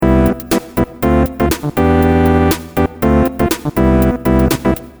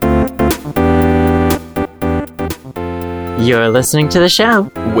You're listening to the show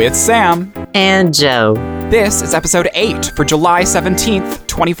with Sam and Joe. This is episode 8 for July 17th,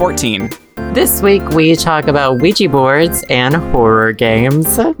 2014. This week we talk about Ouija boards and horror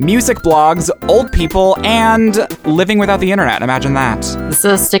games, music blogs, old people, and living without the internet. Imagine that.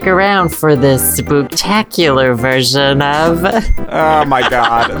 So stick around for this spooktacular version of... Oh my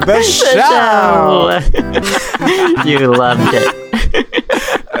god, the show! You loved it.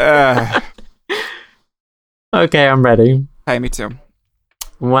 Okay, I'm ready. Hey, me too.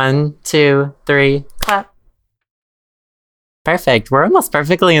 1, 2, 3, clap. Perfect. We're almost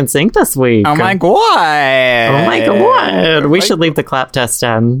perfectly in sync this week. Oh my god. Oh my god. We should leave the clap test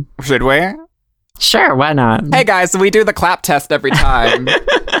in. Should we? Sure, why not? Hey guys, we do the clap test every time.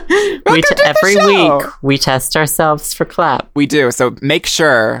 Every week, we test ourselves for clap. We do, so make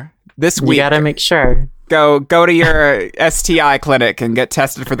sure this week... You gotta make sure. Go to your STI clinic and get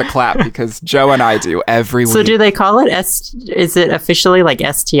tested for the clap, because Joe and I do every week. So do they call it is it officially like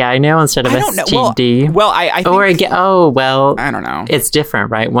STI now instead of STD? Well, I think... I don't know. It's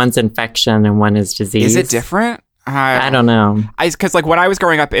different, right? One's infection and one is disease. Is it different? I don't know. Because like when I was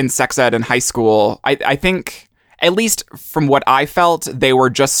growing up in sex ed in high school, I think, at least from what I felt, they were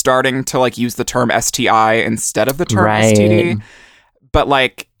just starting to like use the term STI instead of the term STD. But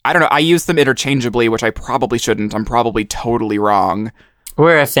like, I don't know. I use them interchangeably, which I probably shouldn't. I'm probably totally wrong.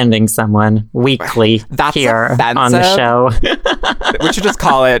 We're offending someone weekly here offensive. On the show. We should just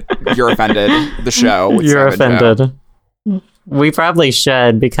call it You're Offended, the show. You're Offended. We probably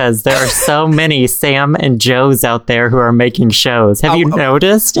should, because there are so many Sam and Joes out there who are making shows. Have you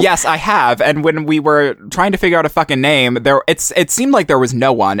noticed? Yes, I have. And when we were trying to figure out a fucking name, it seemed like there was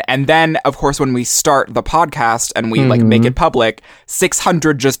no one. And then, of course, when we start the podcast and we like make it public,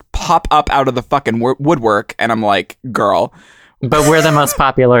 600 just pop up out of the fucking woodwork. And I'm like, girl. But we're the most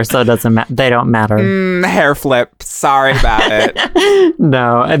popular, so it doesn't matter. They don't matter. Hair flip. Sorry about it.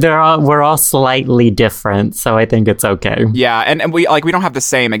 No, we're all slightly different, so I think it's okay. Yeah, and we don't have the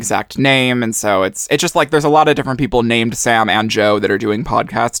same exact name, and so it's just like there's a lot of different people named Sam and Joe that are doing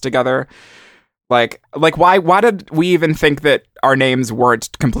podcasts together. Like why did we even think that our names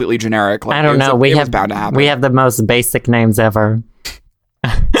weren't completely generic? Like, I don't know. It was bound to happen. We have the most basic names ever.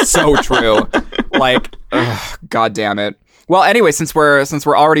 So true. Like, god damn it. Well, anyway, since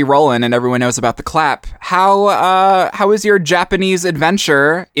we're already rolling and everyone knows about the clap, how was your Japanese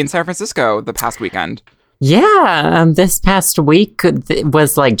adventure in San Francisco the past weekend? Yeah, this past week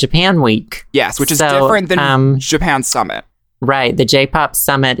was like Japan Week. Yes, which is different than Japan Summit. Right, the J-Pop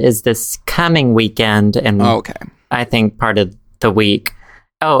Summit is this coming weekend, and I think part of the week.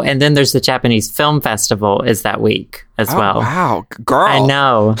 Oh, and then there's the Japanese Film Festival is that week as well. Wow, girl! I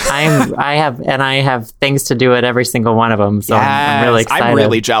know. I have things to do at every single one of them, so I'm really excited. I'm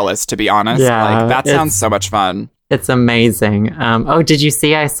really jealous, to be honest. Yeah, like, that sounds so much fun. It's amazing. Did you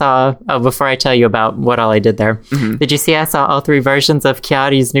see before I tell you about what all I did there, did you see I saw all 3 versions of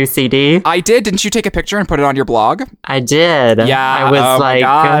Kiari's new CD? I did. Didn't you take a picture and put it on your blog? I did. Yeah. I was my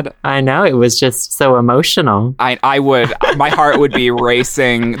God. I know. It was just so emotional. I would. My heart would be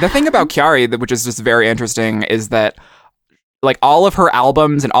racing. The thing about Kiari, which is just very interesting, is that like all of her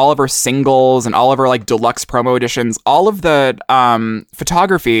albums and all of her singles and all of her like deluxe promo editions, all of the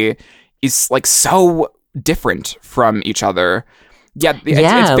photography is like so different from each other.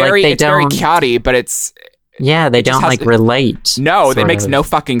 It's very Kiari, but it's they don't like relate. No, that makes no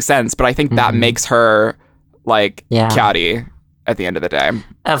fucking sense. But I think that makes her like Kiari at the end of the day.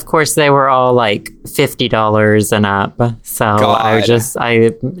 Of course, they were all like $50 and up. So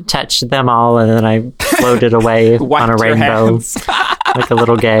I touched them all and then I floated away on a rainbow like a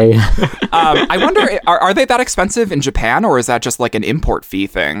little gay. I wonder, are they that expensive in Japan, or is that just like an import fee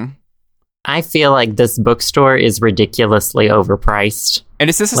thing? I feel like this bookstore is ridiculously overpriced. And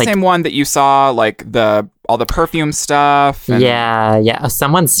is this the same one that you saw, like all the perfume stuff? And... Yeah.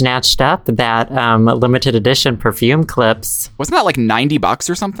 Someone snatched up that limited edition perfume clips. Wasn't that like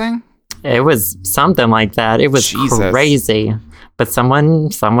 $90 or something? It was something like that. It was crazy. But someone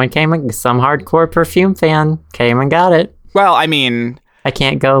came, some hardcore perfume fan came and got it. Well, I mean... I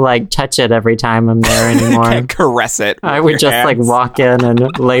can't go like touch it every time I'm there anymore. Can't caress it. I would just like walk in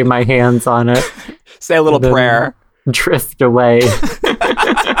and lay my hands on it. Say a little prayer. Drift away.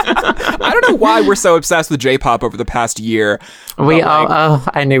 I don't know why we're so obsessed with J-pop over the past year.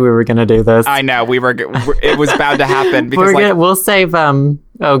 I knew we were going to do this. I know it was bound to happen because we'll save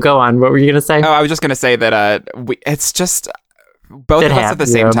go on. What were you going to say? Oh, I was just going to say that it's just both of us at the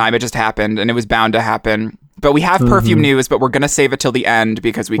same time. It just happened and it was bound to happen. But we have perfume news, but we're going to save it till the end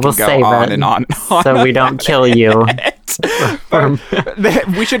because we can go on and on. So we don't kill you.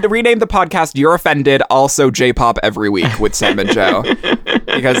 We should rename the podcast "You're Offended." Also, J-pop every week with Sam and Joe,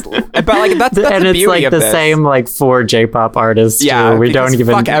 because that's and the it's beauty like of the this. same like 4 J-pop artists. Yeah, too. We don't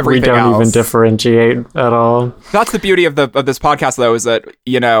even differentiate at all. That's the beauty of this podcast, though, is that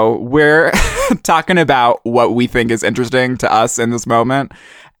we're talking about what we think is interesting to us in this moment,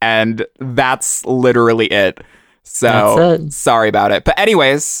 and that's literally it. So sorry about it, but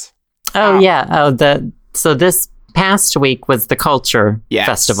anyways. So this past week was the Culture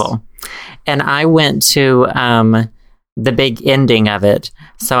Festival, and I went to the big ending of it.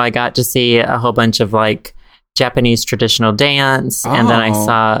 So I got to see a whole bunch of like Japanese traditional dance, and then I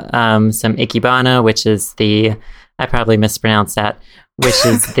saw some ikebana, which is I probably mispronounced that, which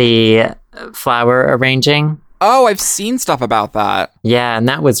is the flower arranging. Oh, I've seen stuff about that. Yeah, and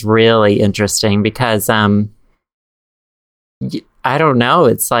that was really interesting because I don't know.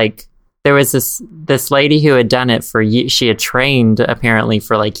 It's like there was this lady who had done it for she had trained apparently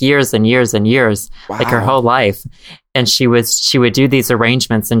for like years and years and years, like her whole life, and she would do these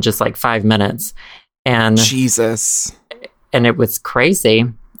arrangements in just like 5 minutes, and Jesus, and it was crazy.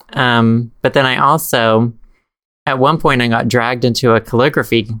 But then I also, at one point, I got dragged into a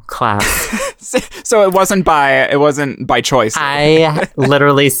calligraphy class. So it wasn't by choice. I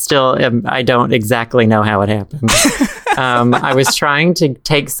literally I don't exactly know how it happened. I was trying to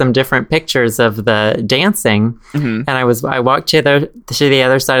take some different pictures of the dancing, and I walked to the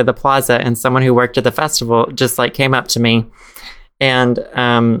other side of the plaza, and someone who worked at the festival just like came up to me, and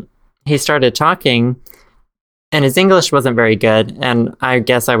he started talking, and his English wasn't very good, and I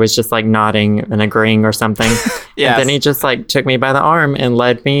guess I was just like nodding and agreeing or something. Yes. And then he just like took me by the arm and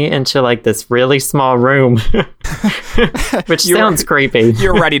led me into like this really small room, which sounds creepy.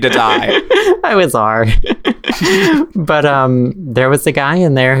 You're ready to die. I was hard. But there was a guy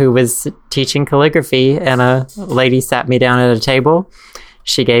in there who was teaching calligraphy, and a lady sat me down at a table.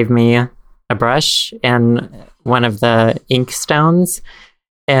 She gave me a brush and one of the ink stones,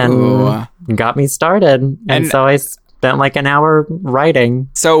 and got me started. And so I spent like an hour writing.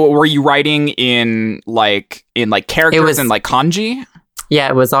 So were you writing in characters and like kanji? Yeah,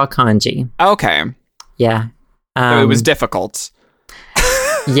 it was all kanji. Okay. Yeah. So it was difficult.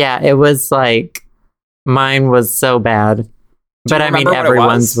 Yeah, it was like, mine was so bad. But I mean,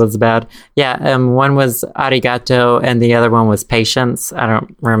 everyone's was bad. Yeah, one was arigato, and the other one was patience. I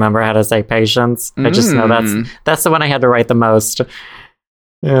don't remember how to say patience. I just know that's the one I had to write the most.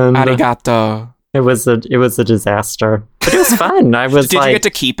 And arigato. It was a disaster, but it was fun. Did you get to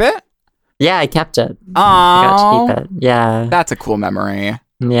keep it? Yeah, I kept it. Oh, I got to keep it. Yeah, that's a cool memory.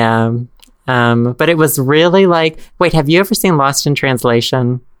 Yeah, but it was really like. Wait, have you ever seen Lost in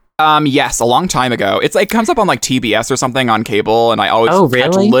Translation? Yes, a long time ago. It comes up on like TBS or something on cable, and I always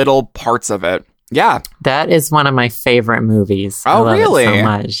catch little parts of it. Yeah, that is one of my favorite movies. Oh, I love it so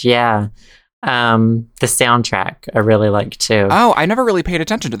much. Yeah. The soundtrack I really like too. Oh, I never really paid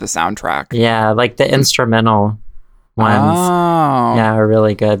attention to the soundtrack. Yeah, like the instrumental ones. Oh. Yeah, are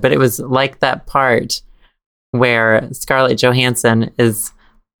really good. But it was like that part where Scarlett Johansson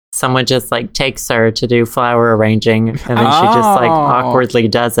someone just like takes her to do flower arranging, and then she just like awkwardly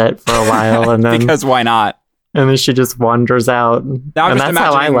does it for a while, and then because why not? And then she just wanders out. And that's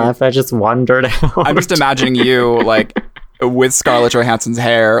how I left. I just wandered out. I'm just imagining you like with Scarlett Johansson's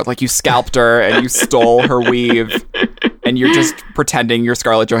hair, like you scalped her and you stole her weave, and you're just pretending you're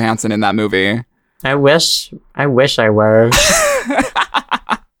Scarlett Johansson in that movie. I wish I were.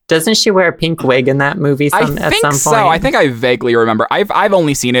 Doesn't she wear a pink wig in that movie at some point? So. I think I vaguely remember. I've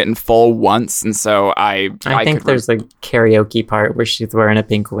only seen it in full once, and so I think there's a karaoke part where she's wearing a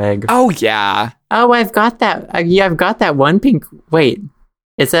pink wig. Oh yeah. Oh, I've got that. Yeah, I've got that one pink. Wait,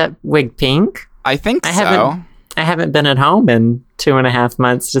 is that wig pink? I think so. I haven't been at home in 2.5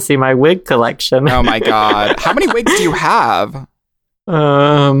 months to see my wig collection. Oh my god! How many wigs do you have?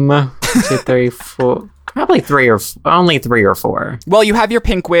 2, 3, 4. Probably only 3 or 4. Well, you have your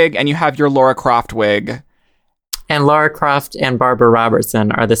pink wig and you have your Lara Croft wig. And Lara Croft and Barbara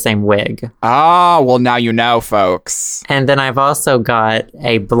Robertson are the same wig. Oh, well, now you know, folks. And then I've also got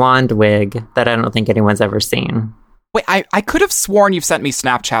a blonde wig that I don't think anyone's ever seen. Wait, I could have sworn you've sent me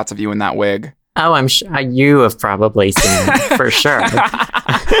Snapchats of you in that wig. Oh, I'm sure you have probably seen it, for sure.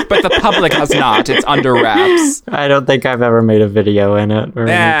 But the public has not. It's under wraps. I don't think I've ever made a video in it.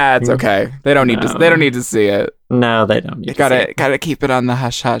 It's okay. They don't need to. They don't need to see it. No, they don't need to see it. Gotta keep it on the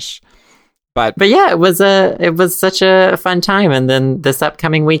hush hush. But yeah, it was such a fun time. And then this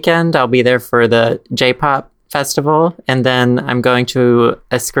upcoming weekend, I'll be there for the J-pop festival, and then I'm going to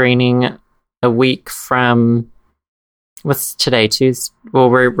a screening a week from. What's today? Tuesday?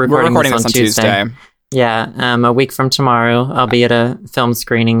 Well, we're recording this on Tuesday. Yeah, a week from tomorrow, I'll be at a film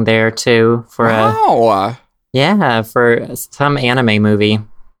screening there too for for some anime movie.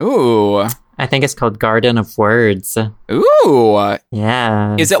 Ooh. I think it's called Garden of Words. Ooh.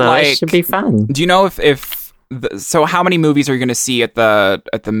 Yeah. Is it like? It should be fun. Do you know so how many movies are you going to see at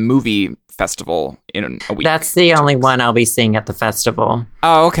the movie festival in a week? That's the only one I'll be seeing at the festival.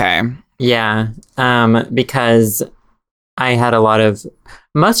 Oh, okay. Yeah. Because I had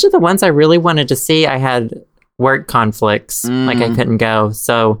most of the ones I really wanted to see, I had work conflicts. Like I couldn't go.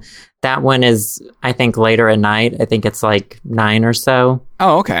 So that one is, I think, later at night. I think it's like 9 or so.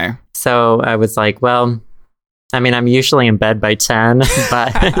 Oh, okay. So I was like, well, I mean, I'm usually in bed by 10,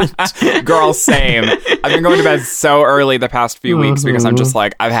 but... Girl, same. I've been going to bed so early the past few weeks because I'm just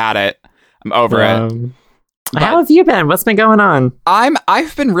like, I've had it. I'm over it. But how have you been? What's been going on?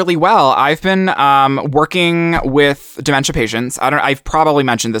 I've been really well. I've been working with dementia patients. I've probably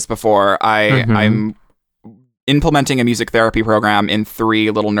mentioned this before. I'm implementing a music therapy program in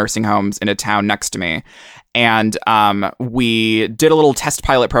 3 little nursing homes in a town next to me. And we did a little test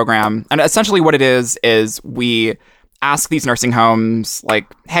pilot program. And essentially what it is we ask these nursing homes, like,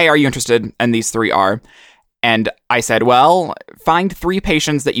 hey, are you interested? And these 3 are. And I said, well, find 3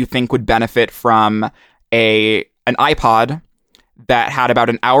 patients that you think would benefit from an iPod that had about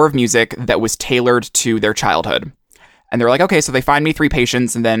an hour of music that was tailored to their childhood. And they're like, okay, so they find me 3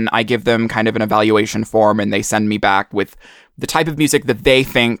 patients, and then I give them kind of an evaluation form, and they send me back with the type of music that they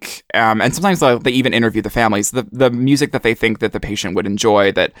think, and sometimes they even interview the families, the music that they think that the patient would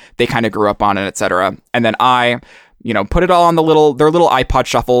enjoy, that they kind of grew up on, and etc. And then I, put it all on their little iPod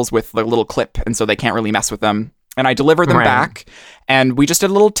shuffles with the little clip, and so they can't really mess with them. And I deliver them back, and we just did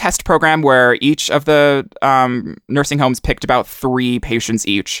a little test program where each of the nursing homes picked about 3 patients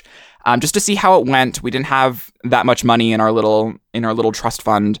each, just to see how it went. We didn't have that much money in our little trust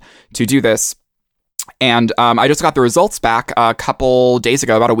fund to do this. And I just got the results back a couple days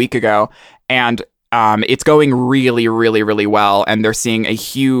ago, about a week ago, and it's going really, really, really well. And they're seeing a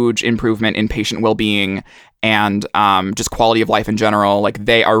huge improvement in patient well-being and just quality of life in general. Like,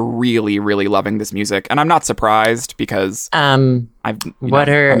 they are really, really loving this music. And I'm not surprised because I'm a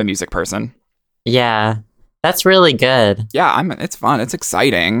music person. Yeah, that's really good. Yeah, it's fun. It's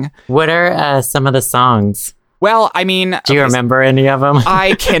exciting. What are some of the songs? Well, I mean... Do you remember any of them?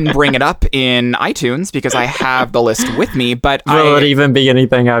 I can bring it up in iTunes because I have the list with me, but Will it even be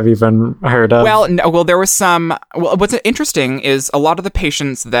anything I've even heard of? Well, no, there was some... Well, what's interesting is a lot of the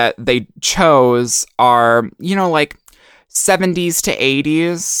patients that they chose are, like 70s to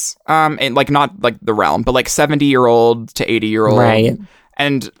 80s, and like not like the realm, but like 70-year-old to 80-year-old. Right.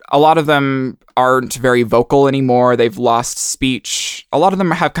 And a lot of them aren't very vocal anymore. They've lost speech. A lot of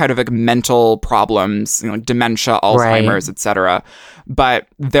them have kind of like mental problems, like dementia, Alzheimer's, etc. But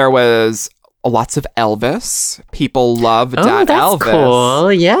there was lots of Elvis. People loved Elvis. That's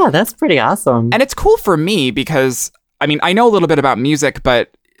cool. Yeah, that's pretty awesome. And it's cool for me because, I mean, I know a little bit about music, but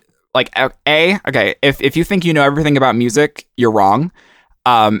like, if you think you know everything about music, you're wrong.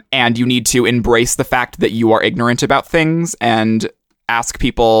 And you need to embrace the fact that you are ignorant about things and ask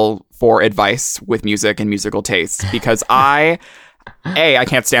people for advice with music and musical tastes, because I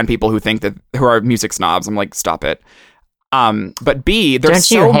can't stand people who are music snobs. I'm like, stop it. But B, there's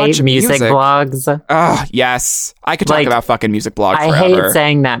so much music blogs. Yes, I could talk about fucking music blogs forever. I hate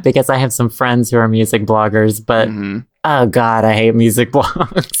saying that because I have some friends who are music bloggers, but oh god, I hate music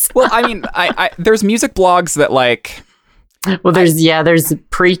blogs. Well, I mean, there's music blogs that like. Well, there's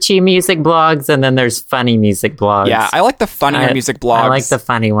preachy music blogs, and then there's funny music blogs. Yeah, I like the funnier music blogs. I like the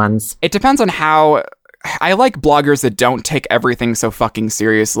funny ones. It depends on how... I like bloggers that don't take everything so fucking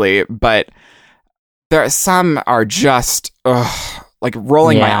seriously, but some are just, like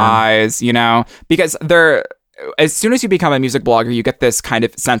rolling my eyes, because they're... As soon as you become a music blogger, you get this kind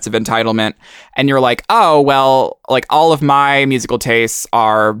of sense of entitlement, and you're like, oh, well, like all of my musical tastes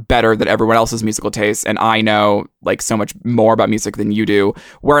are better than everyone else's musical tastes, and I know like so much more about music than you do,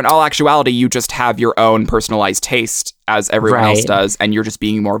 where in all actuality, you just have your own personalized taste as everyone else does, and you're just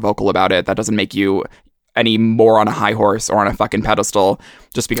being more vocal about it. That doesn't make you any more on a high horse or on a fucking pedestal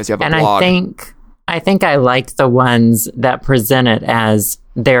just because you have a blog. I think I like the ones that present it as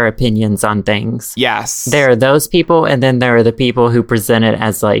their opinions on things. Yes. There are those people, and then there are the people who present it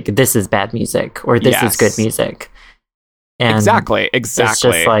as like, this is bad music, or this is good music. And exactly. It's just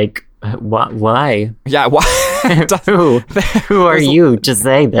like, why? Yeah, why? Who are you to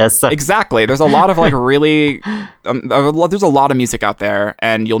say this? Exactly. There's a lot of like really... there's a lot of music out there,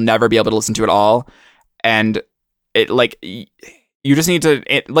 and you'll never be able to listen to it all. And it like... You just need to,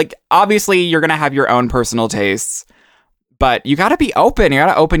 obviously you're going to have your own personal tastes, But you got to be open. You got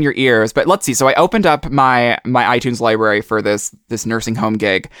to open your ears. But let's see. So I opened up my iTunes library for this nursing home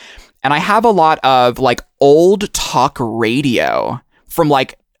gig, and I have a lot of like old talk radio from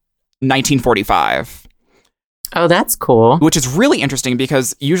like 1945. Oh, that's cool. Which is really interesting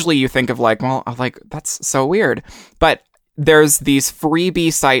because usually you think of like, well, like that's so weird. But there's these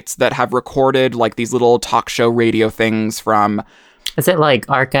freebie sites that have recorded like these little talk show radio things from. Is it like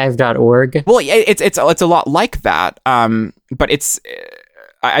archive.org? Well, it's a lot like that. But it's,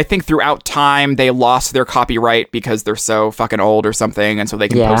 I think throughout time they lost their copyright because they're so fucking old or something, and so they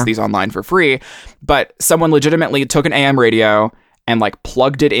can post these online for free. But someone legitimately took an AM radio and like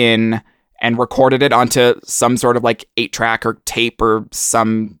plugged it in and recorded it onto some sort of like 8-track or tape or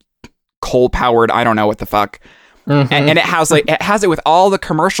some coal-powered, I don't know what the fuck. Mm-hmm. And it has it with all the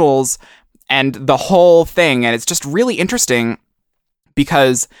commercials and the whole thing, and it's just really interesting.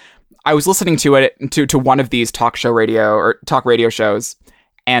 Because I was listening to it to one of these talk radio shows,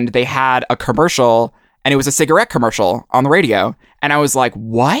 and they had a commercial, and it was a cigarette commercial on the radio, and I was like,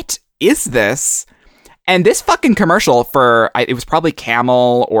 "What is this?" And this fucking commercial it was probably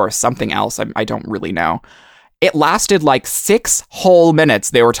Camel or something else. I don't really know. It lasted like 6 whole minutes.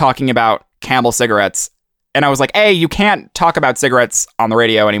 They were talking about Camel cigarettes, and I was like, "Hey, you can't talk about cigarettes on the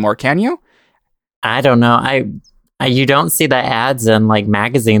radio anymore, can you?" I don't know. You don't see the ads in like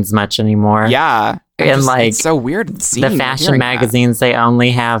magazines much anymore. Yeah. And like it's so weird seeing the fashion magazines, they only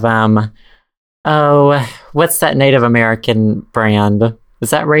have what's that Native American brand?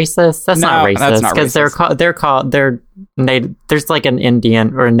 Is that racist? That's not racist. That's not because they're native. There's like an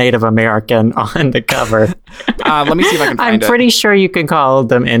Indian or a Native American on the cover. Let me see if I can find it. I'm pretty sure you can call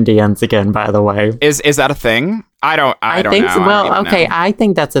them Indians again, by the way. Is that a thing? I don't think know. So. Well, okay, I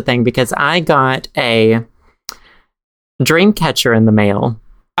think that's a thing because I got a dream catcher in the mail.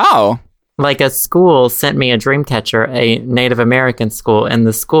 Oh. Like a school sent me a dream catcher, a Native American school, and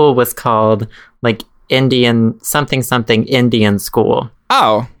the school was called like Indian something Indian school.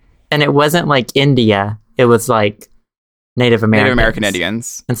 Oh. And it wasn't like India. It was like Native American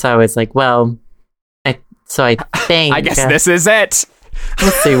Indians. And so I was like, well, I think I guess this is it.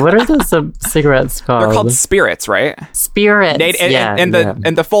 Let's see, what are those cigarettes called? They're called Spirits, right? Spirits, and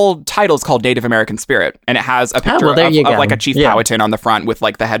the full title is called Native American Spirit, and it has a picture of like a Chief Powhatan on the front with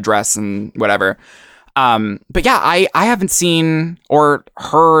like the headdress and whatever. But yeah, I haven't seen or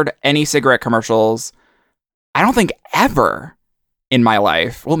heard any cigarette commercials, I don't think ever in my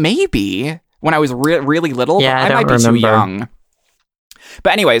life. Well, maybe when I was really little, yeah, but I might be too young.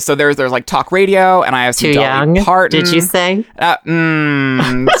 But anyway, so there's like talk radio, and I have some Dolly Parton. Did you say?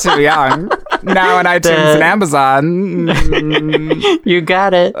 Too young. Now on iTunes and Amazon. You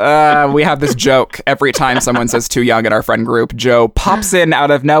got it. We have this joke every time someone says too young in our friend group. Joe pops in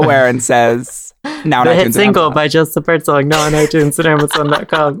out of nowhere and says, now on the iTunes hit single by Joseph Birdsong, now on iTunes and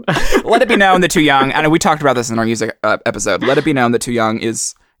Amazon.com. Let it be known that Too Young, and we talked about this in our music episode, let it be known that Too Young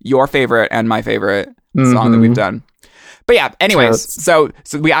is your favorite and my favorite song that we've done. But yeah, anyways, so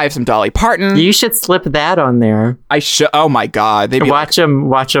I have some Dolly Parton. You should slip that on there. I should. Oh my God! Watch them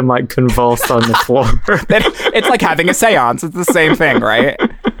like convulse on the floor. It's like having a seance. It's the same thing, right?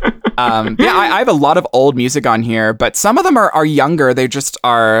 Yeah, I have a lot of old music on here, but some of them are younger. They just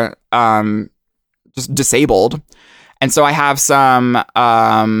are just disabled, and so I have some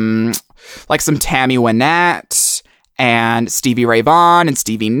like some Tammy Wynette and Stevie Ray Vaughan and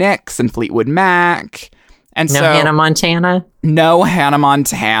Stevie Nicks and Fleetwood Mac. And no Hannah Montana? No Hannah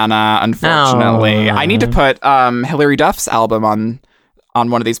Montana, unfortunately. I need to put Hilary Duff's album on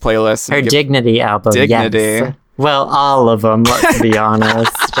one of these playlists. Her Dignity album. Dignity. Yes. Well, all of them, let's be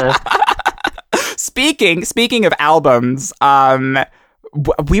honest. Speaking of albums, I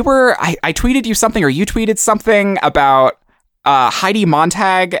tweeted you something, or you tweeted something about Heidi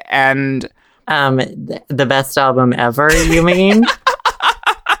Montag and... the best album ever, you mean?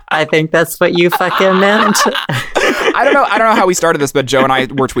 I think that's what you fucking meant. I don't know how we started this, but Joe and I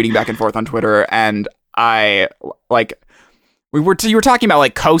were tweeting back and forth on Twitter, and you were talking about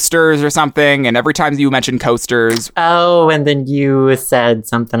like coasters or something, and every time you mentioned coasters, and then you said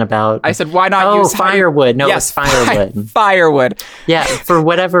something about, I said, why not use firewood? No, yes, it was firewood. Firewood. Yeah, for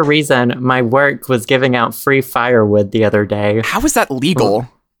whatever reason, my work was giving out free firewood the other day. How is that legal?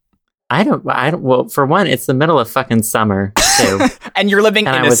 I don't. Well, for one, it's the middle of fucking summer too, and you're living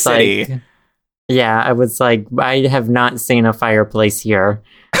in a city. I was like, I have not seen a fireplace here.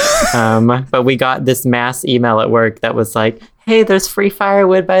 But we got this mass email at work that was like, "Hey, there's free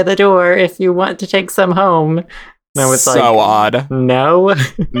firewood by the door if you want to take some home." And I was so like, odd. No.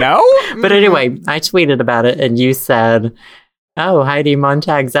 No. But anyway, I tweeted about it, and you said, oh, Heidi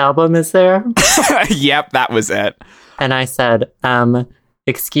Montag's album is there? Yep, that was it. And I said,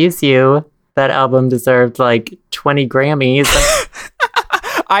 excuse you, that album deserved like 20 Grammys.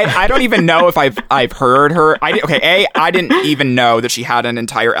 I don't even know if I've heard her. I didn't even know that she had an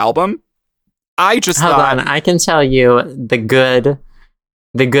entire album. I just Hold on, I can tell you the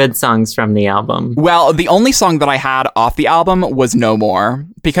good songs from the album. Well, the only song that I had off the album was No More,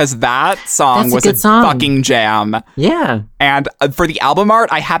 because that song was a fucking jam. Yeah. And for the album art,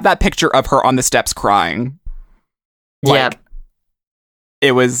 I had that picture of her on the steps crying. Yep.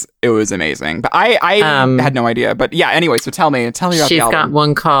 It was amazing. But I had no idea. But yeah, anyway, so tell me about the album. She's got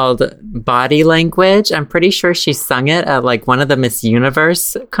one called Body Language. I'm pretty sure she sung it at like one of the Miss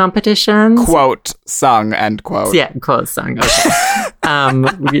Universe competitions. Quote, sung, end quote. Yeah, quote, sung. Okay. I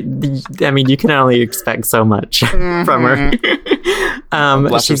mean, you can only expect so much from her.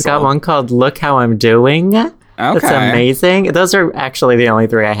 She's got one called Look How I'm Doing. Okay. It's amazing. Those are actually the only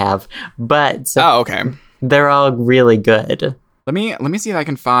three I have. But okay. They're all really good. Let me see if I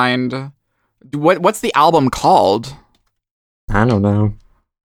can find what's the album called? I don't know.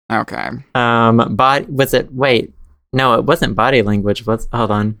 Okay. Wait. No, it wasn't Body Language.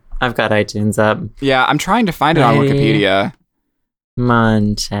 Hold on. I've got iTunes up. Yeah, I'm trying to find it on Wikipedia.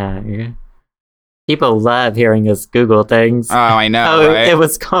 Montag. People love hearing us Google things. Oh, I know, right? It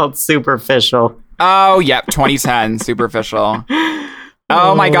was called Superficial. Oh, yep, 2010, Superficial.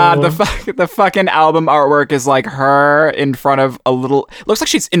 Oh my god, the fucking album artwork is like her in front of looks like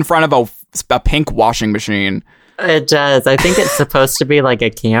she's in front of a pink washing machine. It does. I think it's supposed to be like a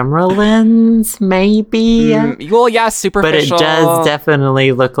camera lens, maybe. Well, yeah, superficial. But it does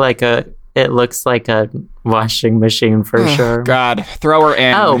definitely look like it looks like a washing machine for sure. God, throw her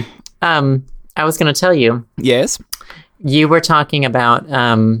in. Oh, I was going to tell you. Yes? You were talking about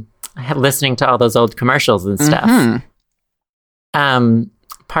listening to all those old commercials and stuff. Mm-hmm.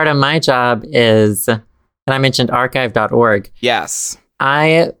 Part of my job is, and I mentioned archive.org. Yes.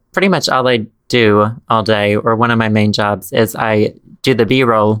 Pretty much all I do all day, or one of my main jobs, is I do the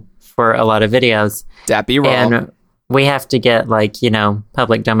B-roll for a lot of videos. That B-roll. And we have to get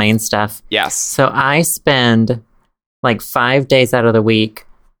public domain stuff. Yes. So I spend 5 days out of the week,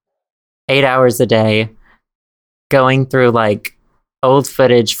 8 hours a day, going through old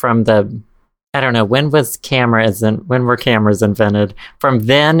footage from I don't know, when were cameras invented? From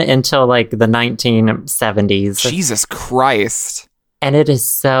then until the 1970s. Jesus Christ. And it is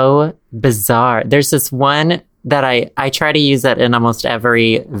so bizarre. There's this one that I try to use that in almost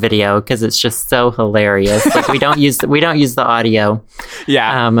every video because it's just so hilarious. We don't use the audio.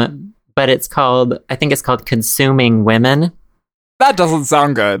 Yeah. But I think it's called Consuming Women. That doesn't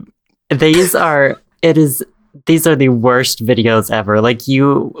sound good. These are the worst videos ever.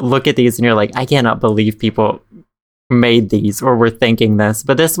 You look at these and you're like, I cannot believe people made these or were thinking this.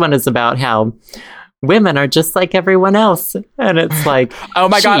 But this one is about how women are just like everyone else. And it's like, oh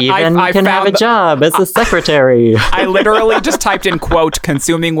my God, I can have a job as a secretary. I literally just typed in quote,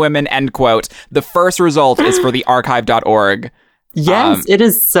 consuming women, end quote. The first result is for the archive.org. Yes, it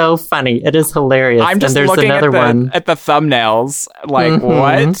is so funny. It is hilarious. I'm just looking at the thumbnails.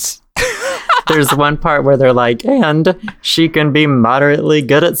 What? There's one part where they're like, and she can be moderately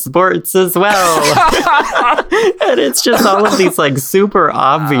good at sports as well. And it's just all of these super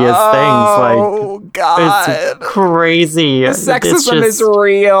obvious things. Oh, God. It's crazy. The sexism is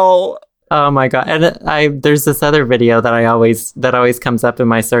real. Oh my God. And there's this other video that always comes up in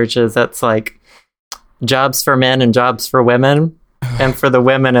my searches. That's jobs for men and jobs for women. And for the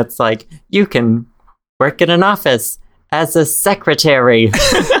women, it's you can work in an office as a secretary.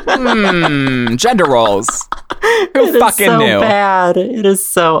 Gender roles. Who fucking knew? It is so bad. It is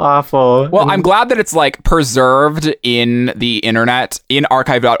so awful. Well, I'm glad that it's preserved in the internet in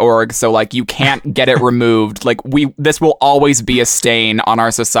archive.org, so you can't get it removed. This will always be a stain on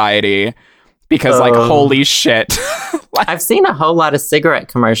our society because holy shit. I've seen a whole lot of cigarette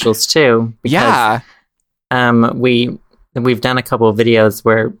commercials too. Because, yeah. We've done a couple of videos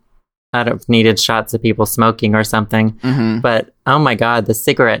where I've needed shots of people smoking or something. Mm-hmm. But, oh my God, the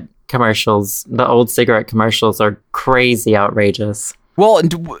old cigarette commercials are crazy outrageous. Well,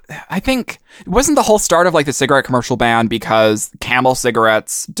 I think, wasn't the whole start of the cigarette commercial ban because Camel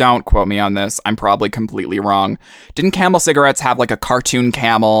cigarettes, don't quote me on this, I'm probably completely wrong. Didn't Camel cigarettes have a cartoon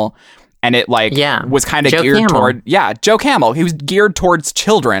camel and it was kind of geared toward, Joe Camel. He was geared towards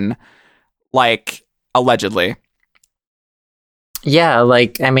children, allegedly. Yeah,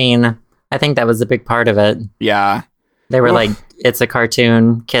 I think that was a big part of it. Yeah. They were it's a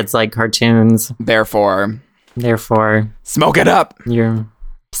cartoon. Kids like cartoons. Therefore. Smoke it up. You're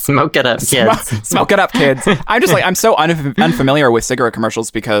Smoke it up, kids. Smoke it up, kids. I'm so unfamiliar with cigarette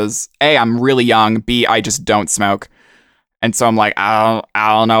commercials because A, I'm really young. B, I just don't smoke. And so I'm like, I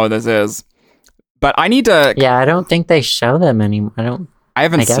don't know what this is. But I need to... Yeah, I don't think they show them anymore. I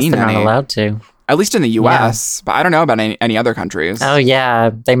haven't seen they're any. not allowed to. At least in the U.S., but I don't know about any other countries. Oh, yeah.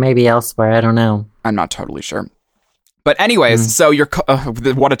 They may be elsewhere. I don't know. I'm not totally sure. But anyways, so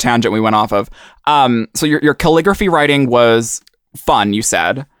what a tangent we went off of. So your calligraphy writing was fun, you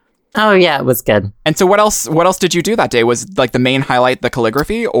said. Oh, yeah, it was good. And so what else did you do that day? Was like the main highlight the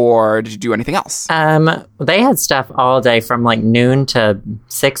calligraphy, or did you do anything else? They had stuff all day from like noon to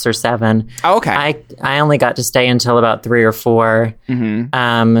 6 or 7. Oh, okay. I only got to stay until about 3 or 4.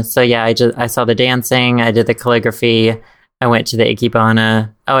 Mm-hmm. So yeah, I saw the dancing, I did the calligraphy, I went to the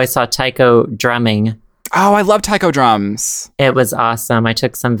Ikebana. Oh, I saw taiko drumming. Oh, I love taiko drums. It was awesome. I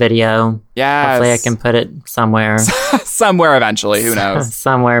took some video. Yes. Hopefully I can put it somewhere. Somewhere eventually. Who knows?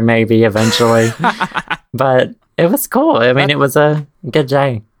 Somewhere maybe eventually. But it was cool. I mean, it was a good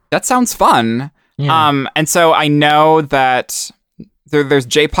day. That sounds fun. Yeah. And so I know that there's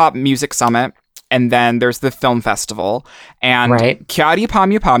J-Pop Music Summit, and then there's the film festival. And Kyari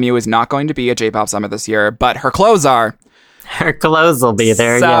Pamyu Pamyu is not going to be a J-Pop Summit this year, but her clothes are. Her clothes will be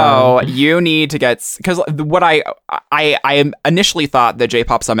there. So you need to get, because what I initially thought the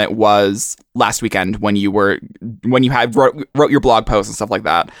J-Pop Summit was last weekend when you wrote your blog posts and stuff like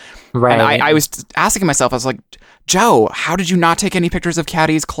that. Right. And I was asking myself, I was like, Joe, how did you not take any pictures of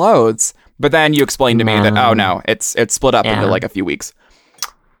Caddy's clothes? But then you explained to me that no, it's split up into like a few weeks.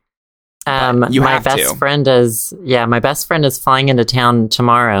 My best friend is flying into town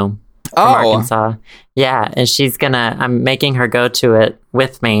tomorrow. From Arkansas. Yeah, and I'm making her go to it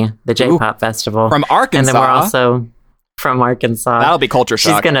with me, the J-Pop festival. From Arkansas? And then we're also from Arkansas. That'll be culture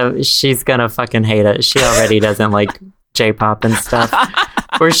shock. She's gonna fucking hate it. She already doesn't like J-Pop and stuff.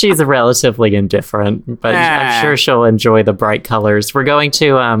 Or she's relatively indifferent, but I'm sure she'll enjoy the bright colors. We're going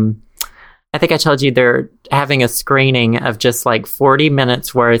to, I think I told you they're having a screening of just like 40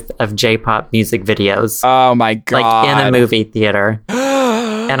 minutes worth of J-Pop music videos. Oh my God. Like in a movie theater.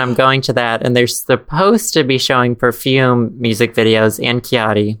 And I'm going to that, and they're supposed to be showing Perfume music videos and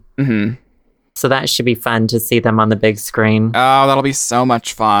Kyari. Mm-hmm. So that should be fun to see them on the big screen. Oh, that'll be so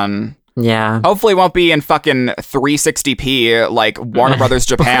much fun. Yeah. Hopefully it won't be in fucking 360p like Warner Brothers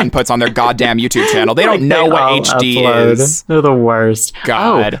Japan puts on their goddamn YouTube channel. They don't know what HD is. They're the worst.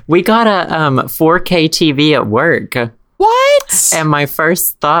 God. Oh, we got a 4K TV at work. What? And my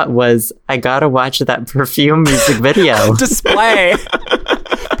first thought was, I gotta watch that Perfume music video. Display.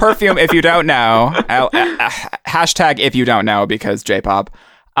 Perfume, if you don't know. Hashtag if you don't know, because J-pop.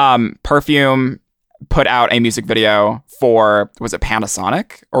 Perfume put out a music video for, was it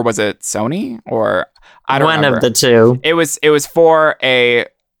Panasonic? Or was it Sony? Or I don't remember. One of the two. It was for an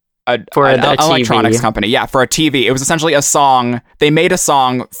electronics company. Yeah, for a TV. It was essentially a song. They made a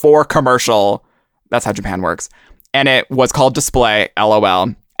song for commercial. That's how Japan works. And it was called Display,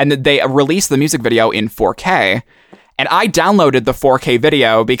 LOL. And they released the music video in 4K. And I downloaded the 4K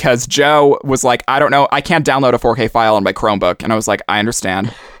video because Joe was like, I don't know, I can't download a 4K file on my Chromebook. And I was like, I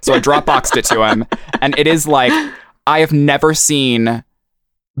understand. So I Dropboxed it to him. And it is like, I have never seen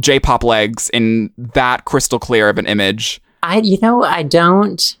J-pop legs in that crystal clear of an image. I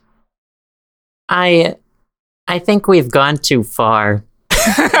think we've gone too far.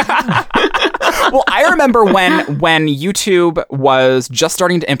 Well, I remember when YouTube was just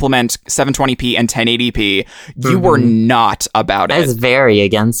starting to implement 720p and 1080p, you were not about it. I was very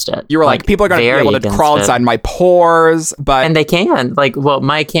against it. You were like people are going to be able to crawl inside my pores, but... And they can. Like, well,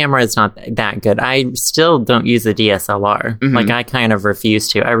 my camera is not that good. I still don't use a DSLR. Mm-hmm. Like, I kind of refuse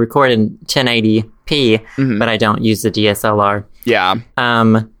to. I record in 1080p, but I don't use the DSLR. Yeah.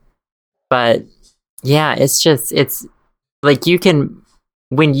 But, yeah, it's like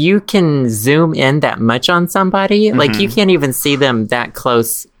when you can zoom in that much on somebody, like you can't even see them that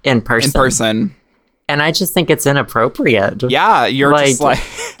close in person. And I just think it's inappropriate. Yeah, you're like, just like,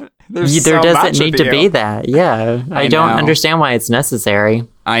 there doesn't need to be that. Yeah, I don't understand why it's necessary.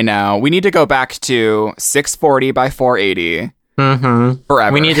 I know. We need to go back to 640 by 480.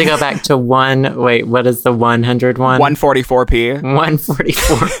 Forever. We need to go back to what is the 101? 144p.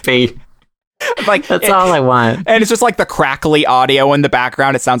 144p. Like that's all I want. And it's just like the crackly audio in the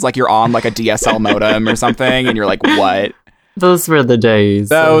background. It sounds like you're on like a DSL modem or something, and you're like, what? Those were the days.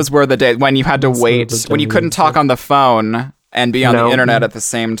 Those were the days when you had to wait, when you couldn't talk on the phone and be on the internet at the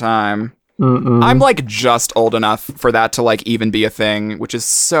same time. I'm like just old enough for that to like even be a thing, which is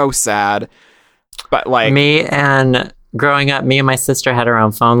so sad. But like growing up, me and my sister had our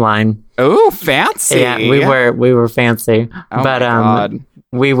own phone line. Oh, fancy. Yeah, we were fancy. Oh, but my God.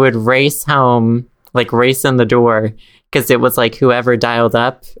 we would race home, like race in the door, because it was like whoever dialed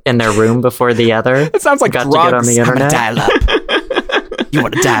up in their room before the other. It sounds like got drugs. to get on the internet. I'm gonna dial up. You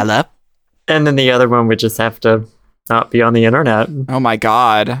want to dial up? And then the other one would just have to not be on the internet. Oh my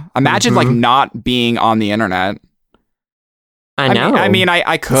God. Imagine like not being on the internet. I know. I mean,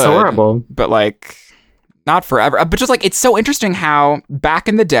 I could. It's horrible. But like, not forever. But just like, it's so interesting how back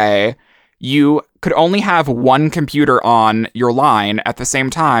in the day, you could only have one computer on your line at the same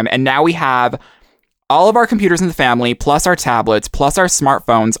time. And now we have all of our computers in the family, plus our tablets, plus our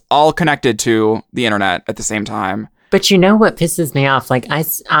smartphones, all connected to the internet at the same time. But you know what pisses me off? Like,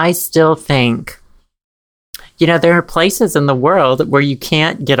 I still think, you know, there are places in the world where you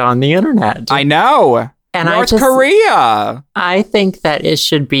can't get on the internet. I know. And North Korea. I think that it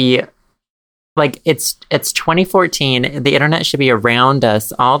should be, like, it's 2014. The internet should be around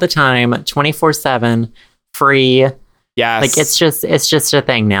us all the time, 24/7, free. Yes. Like, it's just a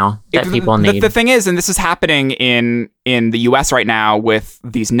thing now that people need. The thing is, and this is happening in the US right now with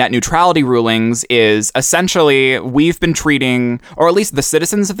these net neutrality rulings, is essentially we've been treating, or at least the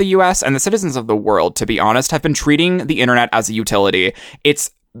citizens of the US and the citizens of the world, to be honest, have been treating the internet as a utility.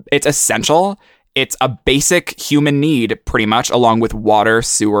 It's essential. It's a basic human need, pretty much, along with water,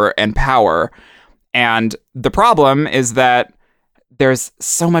 sewer, and power. And the problem is that there's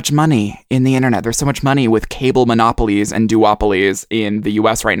so much money in the internet. There's so much money with cable monopolies and duopolies in the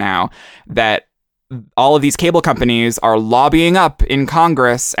US right now that all of these cable companies are lobbying up in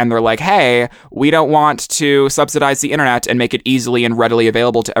Congress, and they're like, hey, we don't want to subsidize the internet and make it easily and readily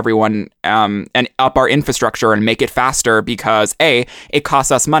available to everyone, and up our infrastructure and make it faster because A, it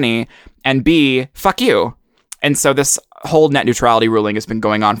costs us money, and B, fuck you. And so this whole net neutrality ruling has been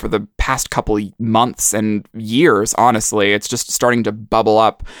going on for the past couple months and years, honestly. It's just starting to bubble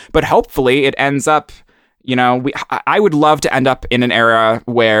up. But hopefully it ends up, you know, I would love to end up in an era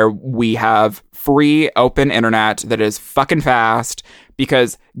where we have free, open internet that is fucking fast,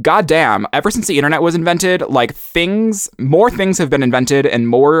 because goddamn, ever since the internet was invented, like more things have been invented and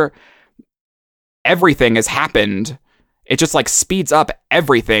more everything has happened. It just like speeds up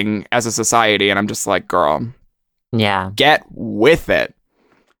everything as a society. And I'm just like, girl, yeah, get with it.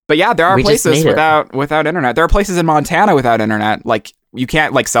 But yeah, there are places without internet. There are places in Montana without internet. Like, you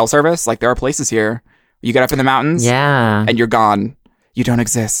can't, like, cell service. Like, there are places here. You get up in the mountains, yeah, and you're gone. You don't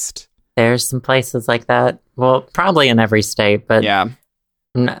exist. There's some places like that. Well, probably in every state, but yeah,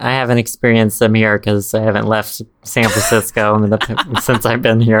 I haven't experienced them here because I haven't left San Francisco since I've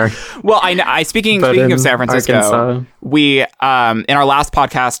been here. Well, speaking of San Francisco, Arkansas, we in our last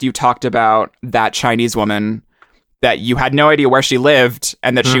podcast, you talked about that Chinese woman that you had no idea where she lived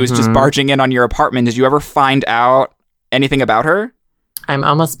and that she was just barging in on your apartment. Did you ever find out anything about her? I'm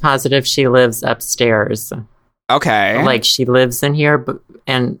almost positive she lives upstairs. Okay. Like, she lives in here,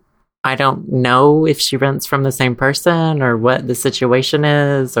 and I don't know if she rents from the same person or what the situation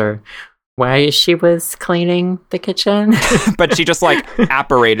is or why she was cleaning the kitchen. But she just, like,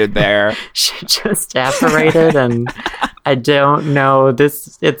 apparated there. She just apparated, and I don't know.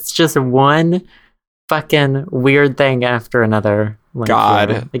 It's just one fucking weird thing after another. Like,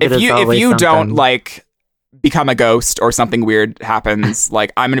 God, like, if you don't like become a ghost or something weird happens,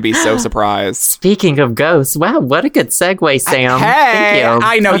 like, I'm gonna be so surprised. Speaking of ghosts, wow, what a good segue, Sam. Hey, thank you.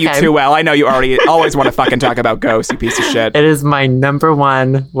 I know you too well. I know you always want to fucking talk about ghosts, you piece of shit. It is my number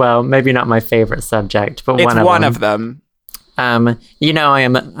one. Well, maybe not my favorite subject, but it's one of them. You know, I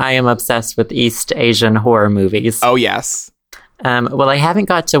am obsessed with East Asian horror movies. Oh yes. Well, I haven't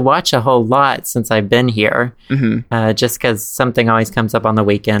got to watch a whole lot since I've been here, just because something always comes up on the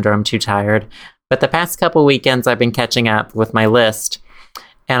weekend or I'm too tired. But the past couple weekends, I've been catching up with my list,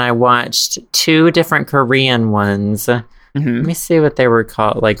 and I watched 2 different Korean ones. Let me see what they were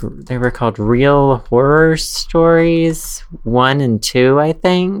called. Like, they were called Real Horror Stories 1 and 2, I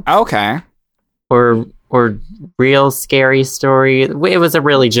think. Okay. Or Real Scary Story. It was a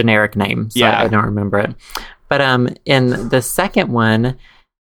really generic name, so I don't remember it. But in the second one,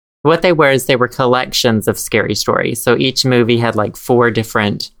 what they were is they were collections of scary stories. So each movie had like 4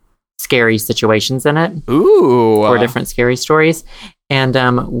 different scary situations in it. Ooh. 4 different scary stories. And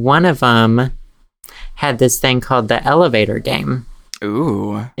one of them had this thing called the elevator game.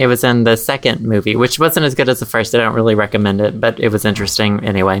 Ooh. It was in the second movie, which wasn't as good as the first. I don't really recommend it, but it was interesting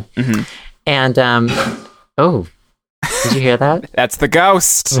anyway. And, oh, did you hear that? That's the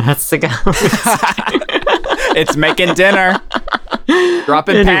ghost. That's the ghost. It's making dinner.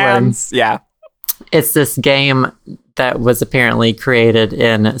 Dropping pans. Yeah. It's this game that was apparently created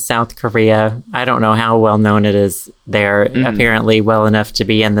in South Korea. I don't know how well known it is there. Apparently well enough to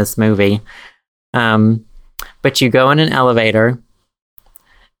be in this movie. But you go in an elevator.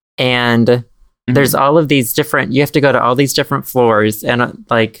 And there's all of these different, you have to go to all these different floors. And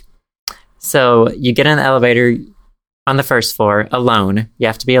so you get in the elevator on the first floor alone. You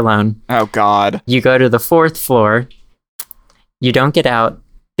have to be alone. Oh, God. You go to the 4th floor. You don't get out.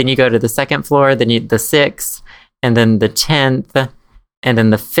 Then you go to the 2nd floor, then the 6th, and then the 10th, and then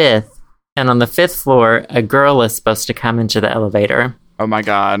the 5th. And on the 5th floor, a girl is supposed to come into the elevator. Oh, my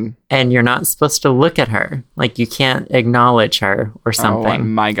God. And you're not supposed to look at her. Like, you can't acknowledge her or something. Oh,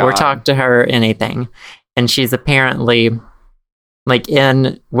 my God. Or talk to her or anything. And she's apparently, like,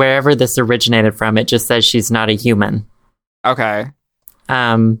 in wherever this originated from, it just says she's not a human. Okay.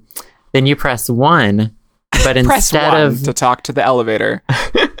 Then you press 1, but Press instead 1 of to talk to the elevator.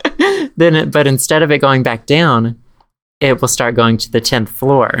 but instead of it going back down, it will start going to the 10th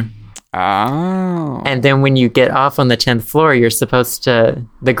floor. Oh. And then when you get off on the 10th floor, you're supposed to,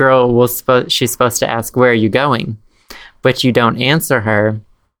 the girl will, she's supposed to ask, where are you going? But you don't answer her.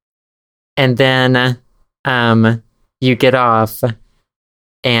 And then you get off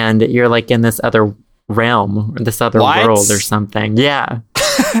and you're like in this other realm, or this other world or something. Yeah.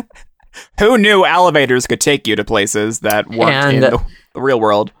 Who knew elevators could take you to places that weren't in the real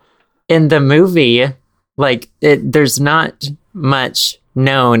world? In the movie, like, there's not much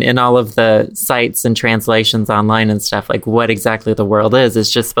known in all of the sites and translations online and stuff, like what exactly the world is.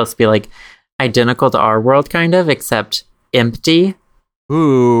 It's just supposed to be like identical to our world, kind of, except empty.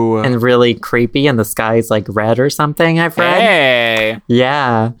 Ooh. And really creepy, and the sky's like red or something, I've read. Hey.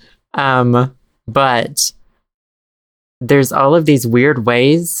 Yeah. But there's all of these weird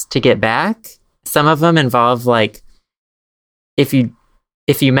ways to get back. Some of them involve, like, if you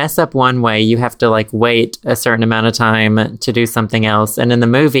mess up one way, you have to, like, wait a certain amount of time to do something else. And in the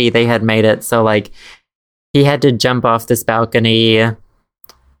movie, they had made it so, like, he had to jump off this balcony,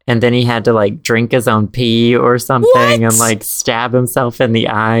 and then he had to, like, drink his own pee or something, and, like, stab himself in the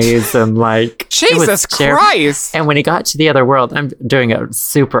eyes, and, like, Jesus Christ! And when he got to the other world, I'm doing a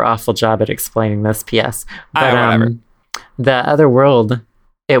super awful job at explaining this, P.S. But the other world,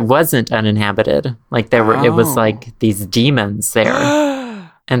 it wasn't uninhabited. Like, it was like these demons there,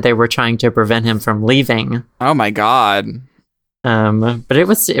 and they were trying to prevent him from leaving. Oh my God. But it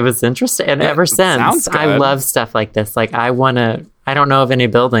was interesting, and ever since, I love stuff like this. Like, I don't know of any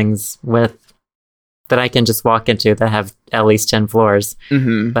buildings that I can just walk into that have at least 10 floors.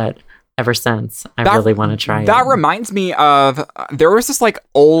 Mm-hmm. But ever since, I really want to try it. That reminds me of, there was this, like,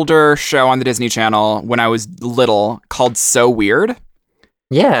 older show on the Disney Channel when I was little called So Weird.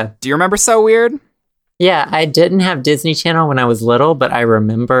 Yeah. Do you remember So Weird? Yeah, I didn't have Disney Channel when I was little, but I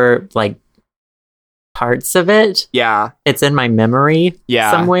remember, like, parts of it. Yeah. It's in my memory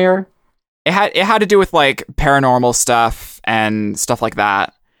somewhere. It had to do with, like, paranormal stuff and stuff like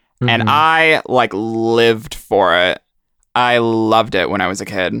that. Mm-hmm. And I, like, lived for it. I loved it when I was a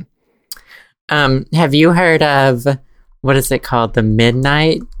kid. Have you heard of, what is it called? The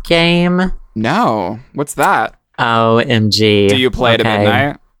Midnight Game? No. What's that? OMG. Do you play it at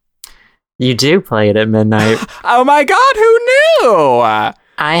midnight? You do play it at midnight. Oh my God, who knew?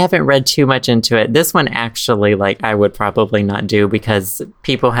 I haven't read too much into it. This one actually, like, I would probably not do because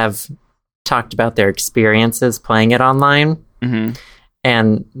people have talked about their experiences playing it online. Mm-hmm.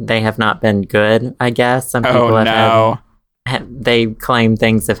 And they have not been good, I guess. Some people they claim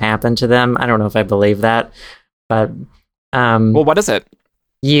things have happened to them. I don't know if I believe that. But well, what is it?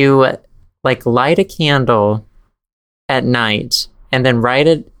 You, like, light a candle at night, and then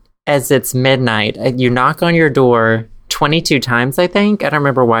as it's midnight, you knock on your door 22 times, I think. I don't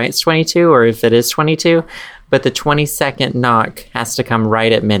remember why it's 22 or if it is 22, but the 22nd knock has to come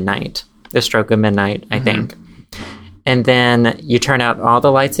right at midnight, the stroke of midnight, I think. And then you turn out all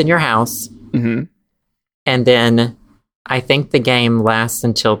the lights in your house, and then I think the game lasts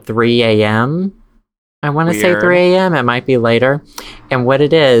until 3 a.m. I want to say 3 a.m. It might be later. And what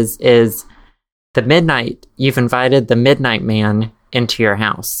it is you've invited the Midnight Man into your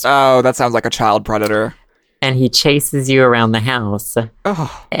house. Oh, that sounds like a child predator. And he chases you around the house.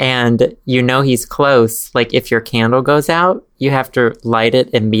 Oh. And you know he's close. Like, if your candle goes out, you have to light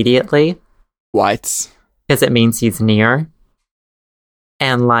it immediately. What? Because it means he's near.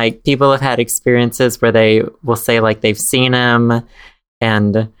 And, like, people have had experiences where they will say, like, they've seen him,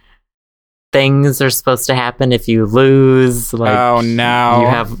 and things are supposed to happen if you lose. Like, oh, no. You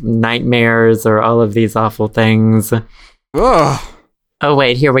have nightmares or all of these awful things. Ugh. Oh,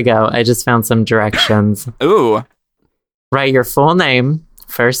 wait, here we go. I just found some directions. Ooh. Write your full name,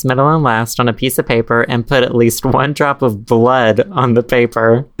 first, middle, and last, on a piece of paper, and put at least 1 drop of blood on the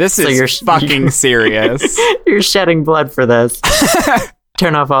paper. This is fucking serious. You're shedding blood for this.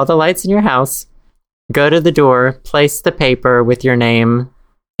 Turn off all the lights in your house. Go to the door, place the paper with your name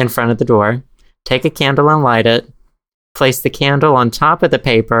in front of the door. Take a candle and light it. Place the candle on top of the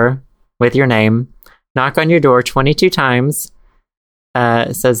paper with your name. Knock on your door 22 times.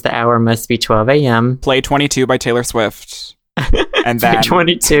 It says the hour must be 12 a.m. Play 22 by Taylor Swift. And then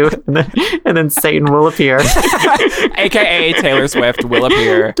 22, and then Satan will appear. AKA Taylor Swift will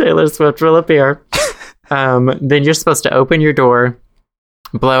appear. Taylor Swift will appear. Then you're supposed to open your door,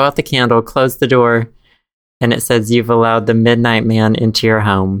 blow out the candle, close the door, and it says you've allowed the Midnight Man into your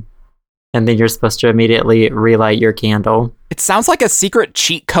home. And then you're supposed to immediately relight your candle. It sounds like a secret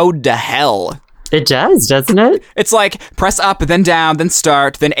cheat code to hell. It does, doesn't it? It's like press up, then down, then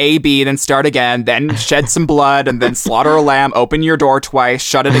start, then A, B, then start again, then shed some blood, and then slaughter a lamb, open your door twice,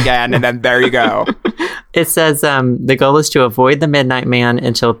 shut it again, and then there you go. It says the goal is to avoid the Midnight Man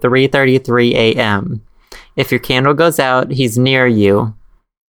until 3:33 a.m. If your candle goes out, he's near you.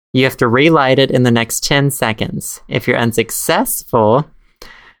 You have to relight it in the next 10 seconds. If you're unsuccessful,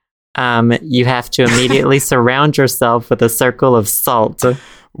 you have to immediately surround yourself with a circle of salt.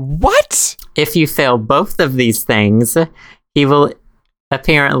 What? If you fail both of these things, he will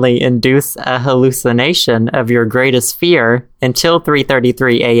apparently induce a hallucination of your greatest fear until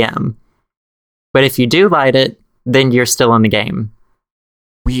 3:33 a.m. But if you do light it, then you're still in the game.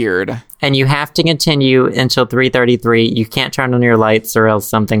 Weird. And you have to continue until 3:33. You can't turn on your lights or else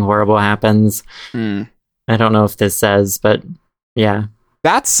something horrible happens. I don't know if this says, but yeah.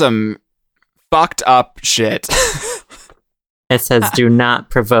 That's some fucked up shit. It says, do not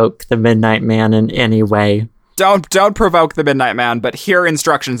provoke the Midnight Man in any way. Don't provoke the Midnight Man, but hear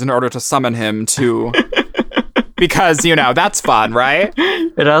instructions in order to summon him to... Because, you know, that's fun, right?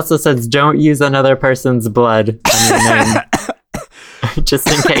 It also says, don't use another person's blood on your name. Just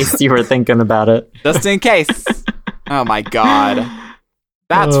in case you were thinking about it. Just in case. Oh my god.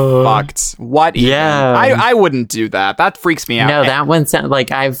 That's fucked. What even? Yeah. I wouldn't do that. That freaks me out. No, that one sounds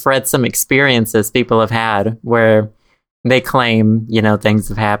like I've read some experiences people have had where they claim, you know, things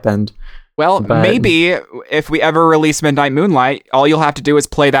have happened. Well, but maybe if we ever release Midnight Moonlight, all you'll have to do is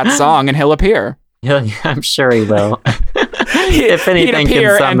play that song and he'll appear. Yeah, I'm sure he will. If anything, he'd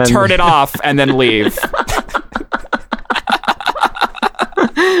appear can summon... and turn it off and then leave.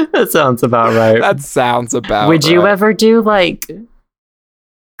 That sounds about right. That sounds about Would you right. ever do, like,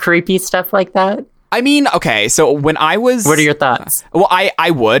 creepy stuff like that? I mean, okay, so when I was... What are your thoughts? Well,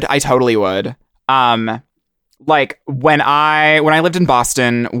 I would. I totally would. Like, when I lived in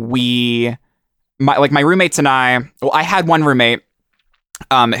Boston, my roommates and I had one roommate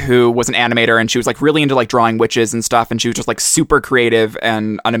who was an animator, and she was like really into like drawing witches and stuff, and she was just like super creative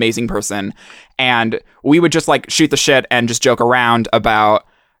and an amazing person. And we would just like shoot the shit and just joke around about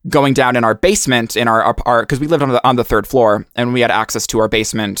going down in our basement in our because we lived on the third floor, and we had access to our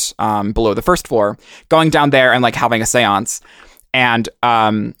basement below the first floor, going down there and like having a seance. And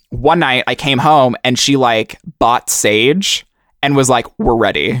one night I came home and she like bought sage and was like, we're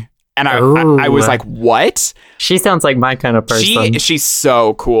ready. And I was like, what? She sounds like my kind of person. She's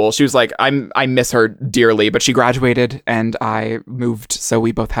so cool. She was like, I miss her dearly, but she graduated and I moved, so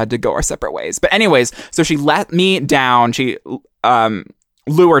we both had to go our separate ways. But anyways, so she let me down. She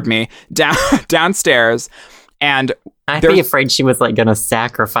lured me downstairs, and I'd be afraid she was like gonna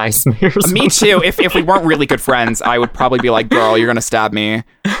sacrifice me or something. Me too. If we weren't really good friends, I would probably be like, girl, you're gonna stab me.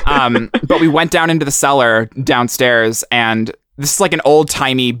 But we went down into the cellar downstairs, and this is like an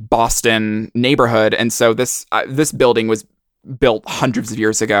old-timey Boston neighborhood, and so this building was built hundreds of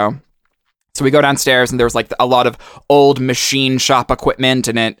years ago. So we go downstairs, and there was like a lot of old machine shop equipment,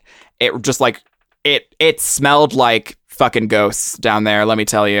 and it just like it smelled like fucking ghosts down there, let me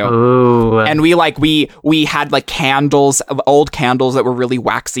tell you. Ooh. And we had like candles, old candles that were really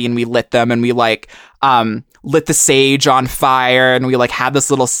waxy, and we lit them, and we like lit the sage on fire, and we like had this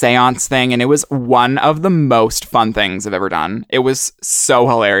little seance thing, and it was one of the most fun things I've ever done. It was so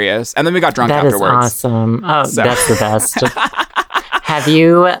hilarious. And then we got drunk afterwards. That is awesome. Oh, so. That's the best. Have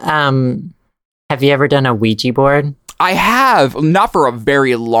you ever done a Ouija board? I have, not for a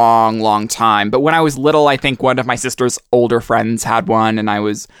very long time, but when I was little, I think one of my sister's older friends had one, and I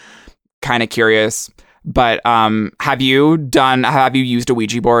was kind of curious. But have you used a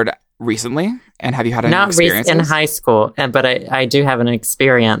Ouija board recently? And have you had any experiences? Not in high school, but I do have an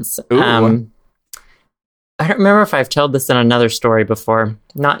experience. Ooh. I don't remember if I've told this in another story before.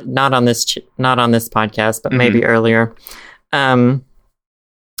 Not on this podcast, but maybe earlier. When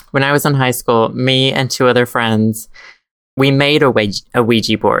I was in high school, me and two other friends, we made a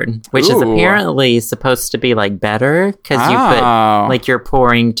Ouija board, which is apparently supposed to be like better because you put like you're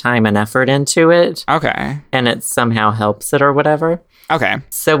pouring time and effort into it. Okay. And it somehow helps it or whatever. Okay.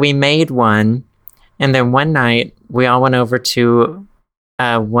 So we made one, and then one night we all went over to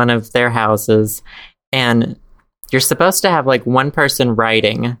one of their houses, and you're supposed to have like one person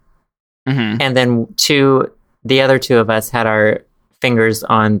writing, and then the other two of us had our fingers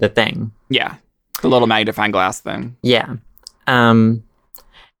on the thing. Yeah, the little magnifying glass thing. Yeah, and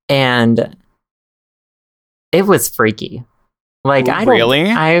it was freaky. Like,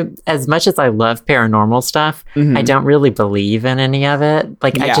 I as much as I love paranormal stuff, I don't really believe in any of it.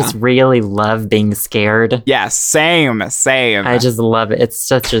 Like, I just really love being scared. Yeah, same. I just love it. It's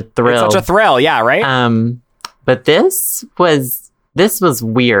such a thrill. It's such a thrill, yeah, right? But this was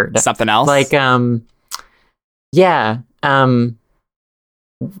weird. Something else? Like,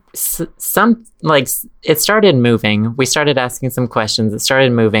 it started moving. We started asking some questions. It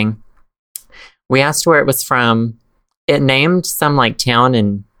started moving. We asked where it was from. It named some like town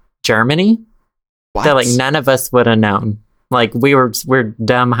in Germany that like none of us would have known. Like we're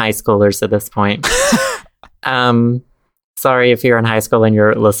dumb high schoolers at this point. Sorry if you're in high school and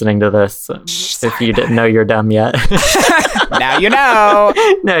you're listening to this. If you didn't know you're dumb yet. Now you know.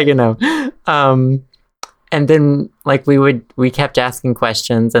 Now you know. And then like we kept asking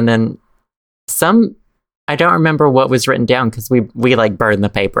questions, and then I don't remember what was written down because we like burned the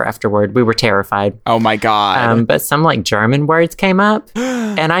paper afterward. We were terrified. Oh my God. But some like German words came up,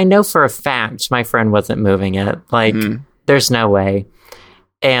 and I know for a fact my friend wasn't moving it. Like there's no way.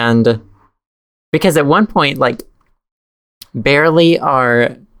 And because at one point, like barely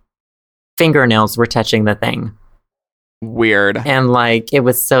our fingernails were touching the thing. Weird. And like it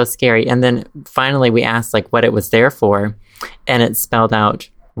was so scary. And then finally we asked like what it was there for, and it spelled out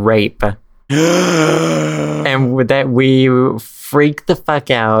rape. And that we freaked the fuck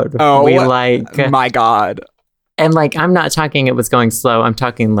out. Oh, we like my God. And like I'm not talking it was going slow. I'm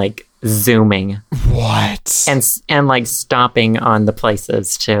talking like zooming. What? And like stopping on the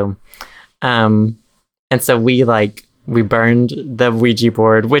places too. And so we burned the Ouija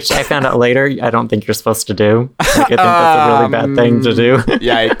board, which I found out later I don't think you're supposed to do. Like, I think that's a really bad thing to do.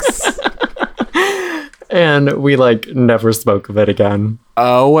 Yikes. And we like never spoke of it again.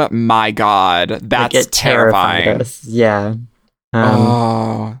 Oh my God. That's like, it terrifying. Terrified us. Yeah.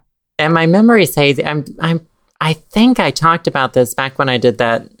 And my memory's hazy. I think I talked about this back when I did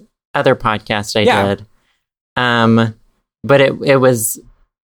that other podcast I did. But it was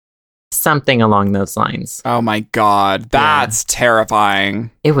something along those lines. Oh my God. That's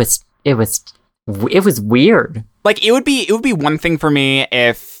terrifying. It was weird. Like it would be one thing for me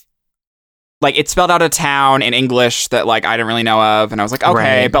if like it spelled out a town in English that like I didn't really know of, and I was like,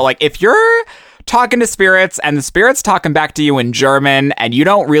 okay, but like if you're talking to spirits and the spirits talking back to you in German and you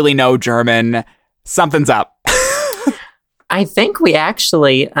don't really know German, something's up. I think we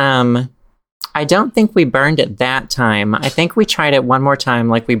actually I don't think we burned it that time. I think we tried it one more time.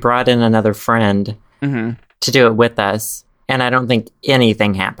 Like we brought in another friend to do it with us, and I don't think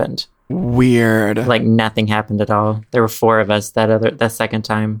anything happened. Weird. Like nothing happened at all. There were 4 of us that second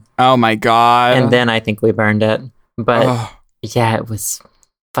time. Oh my God. And then I think we burned it. But yeah, it was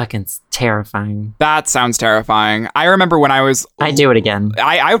fucking terrifying. That sounds terrifying. I remember when I was... I'd do it again.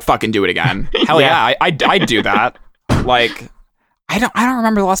 I would fucking do it again. Hell yeah. I'd do that. Like, I don't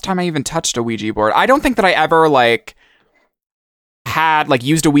remember the last time I even touched a Ouija board. I don't think that I ever like had like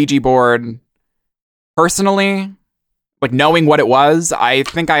used a Ouija board personally. Like knowing what it was, I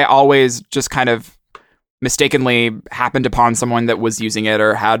think I always just kind of mistakenly happened upon someone that was using it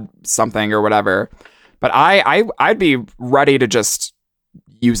or had something or whatever. But I'd be ready to just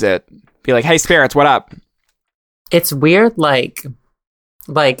use it. Be like, hey, spirits, what up? It's weird, like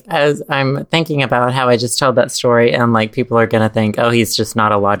as I'm thinking about how I just told that story, and like people are gonna think, oh, he's just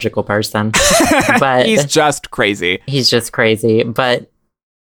not a logical person. But he's just crazy. He's just crazy. But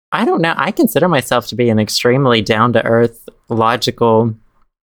I don't know. I consider myself to be an extremely down-to-earth, logical,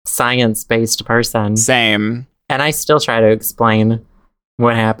 science-based person. Same. And I still try to explain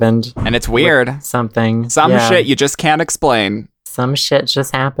what happened. And it's weird. Something. Some shit you just can't explain. Some shit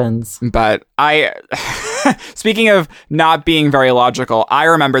just happens. But speaking of not being very logical, I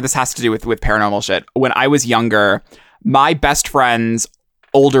remember this has to do with paranormal shit. When I was younger, my best friend's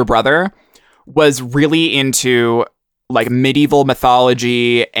older brother was really into like medieval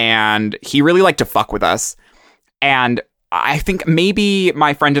mythology, and he really liked to fuck with us. And I think maybe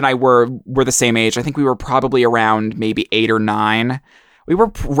my friend and I were the same age. I think we were probably around maybe 8 or 9. We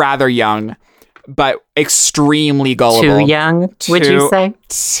were rather young, but extremely gullible. Too young, would you say?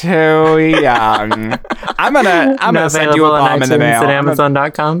 Too young. I'm gonna send you a bomb in the mail. At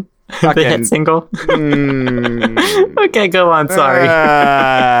Amazon.com. The hit single. Okay, go on. Sorry.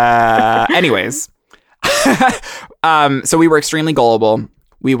 Anyways. So we were extremely gullible.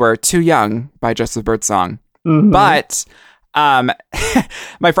 We were Too Young by Joseph Birdsong. Mm-hmm. But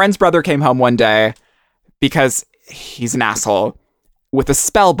My friend's brother came home one day because he's an asshole with a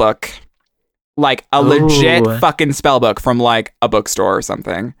spell book, like a legit fucking spell book from like a bookstore or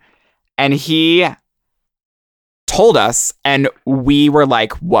something. And he told us, and we were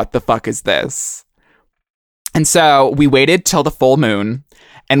like, what the fuck is this? And so we waited till the full moon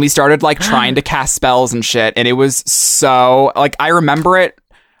and we started like trying to cast spells and shit. And it was so like, I remember it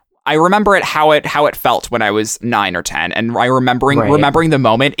how it felt when I was 9 or 10. And I remembering the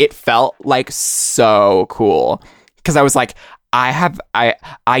moment, it felt like so cool. Because I was like,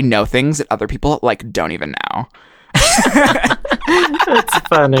 I know things that other people like don't even know. That's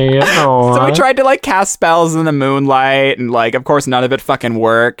funny. Aww. So we tried to like cast spells in the moonlight, and like of course none of it fucking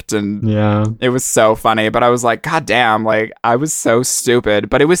worked, and it was so funny. But I was like, god damn, like I was so stupid,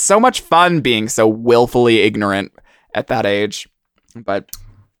 but it was so much fun being so willfully ignorant at that age. But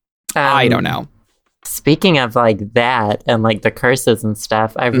I don't know. Speaking of like that and like the curses and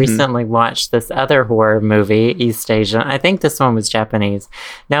stuff, I recently watched this other horror movie, East Asian. I think this one was Japanese.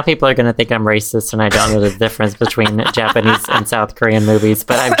 Now people are going to think I'm racist and I don't know the difference between Japanese and South Korean movies,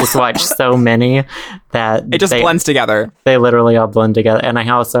 but I've just watched so many that it just blends together. They literally all blend together. And I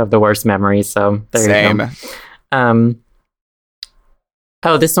also have the worst memories, so there you go.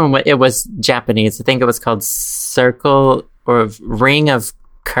 Oh, this one, it was Japanese. I think it was called Circle or Ring of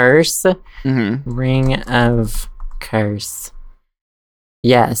Curse. Ring of Curse.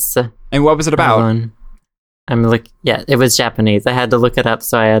 Yes. And what was it about? It was Japanese. I had to look it up,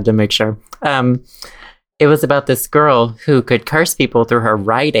 so I had to make sure. It was about this girl who could curse people through her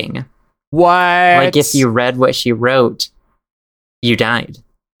writing. What? Like if you read what she wrote, you died.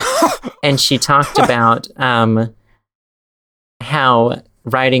 And she talked about how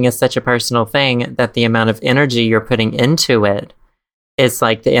writing is such a personal thing that the amount of energy you're putting into it is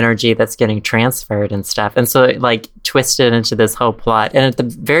like the energy that's getting transferred and stuff. And so it like twisted into this whole plot. And at the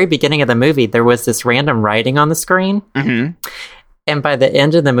very beginning of the movie, there was this random writing on the screen. And by the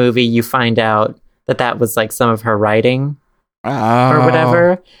end of the movie, you find out that was like some of her writing or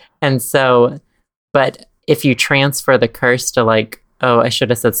whatever. And so, but if you transfer the curse to like, oh, I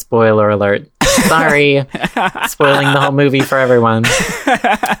should have said spoiler alert. Sorry, spoiling the whole movie for everyone.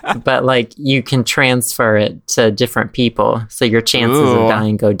 But like you can transfer it to different people, so your chances of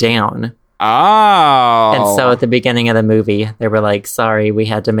dying go down. Oh. And so at the beginning of the movie, they were like, sorry, we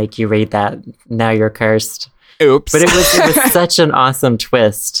had to make you read that. Now you're cursed. Oops. But it was such an awesome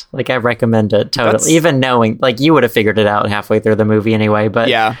twist. Like I recommend it totally. Even knowing, like you would have figured it out halfway through the movie anyway. But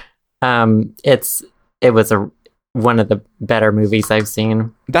yeah, it was one of the better movies I've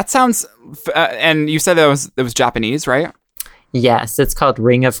seen. That sounds... and you said it was Japanese, right? Yes, it's called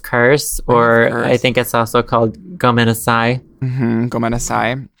Ring of Curse, or I think it's also called Gomenasai.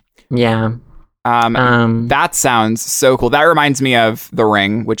 Gomenasai. Yeah. That sounds so cool. That reminds me of The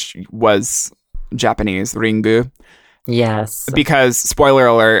Ring, which was Japanese, Ringu. Yes. Because, spoiler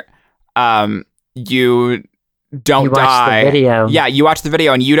alert, you don't die. The video. Yeah, you watch the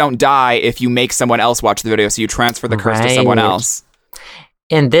video and you don't die if you make someone else watch the video, so you transfer the curse to someone else.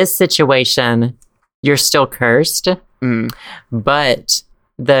 In this situation, you're still cursed, but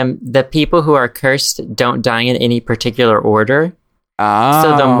the people who are cursed don't die in any particular order. Oh.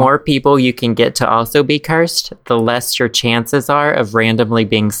 So the more people you can get to also be cursed, the less your chances are of randomly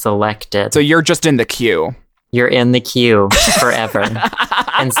being selected. So you're just in the queue. You're in the queue forever.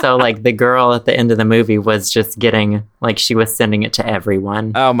 And so, like, the girl at the end of the movie was just getting, like, she was sending it to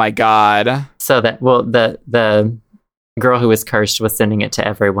everyone. Oh, my God. So that, well, the girl who was cursed was sending it to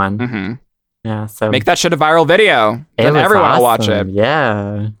everyone. Yeah, so... Make that shit a viral video. Then everyone will watch it.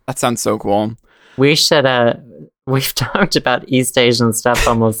 Yeah. That sounds so cool. We should, we've talked about East Asian stuff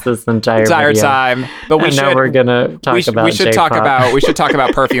almost this entire video. Time. But we're going to talk about we should talk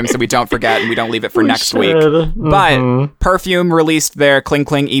about perfume so we don't forget and we don't leave it for next week. But Perfume released their Cling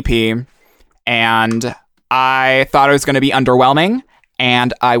Cling EP, and I thought it was going to be underwhelming,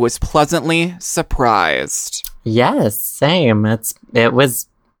 and I was pleasantly surprised. Yes, same. It was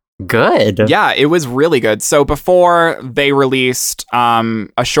good. Yeah, it was really good. So before they released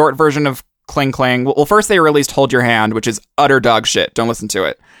a short version of Cling Cling. Well, first they released Hold Your Hand, which is utter dog shit. Don't listen to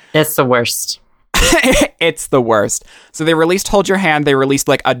it. It's the worst. It's the worst. So they released Hold Your Hand. They released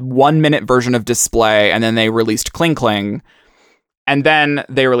like a 1-minute version of Display, and then they released Cling Cling. And then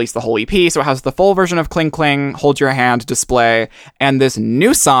they released the whole EP, so it has the full version of Cling Cling, Hold Your Hand, Display, and this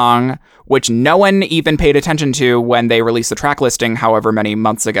new song, which no one even paid attention to when they released the track listing however many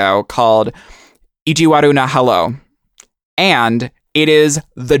months ago, called Ijiwaru na Hello. And it is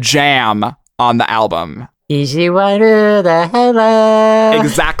the jam on the album. Ijiwaru the hello.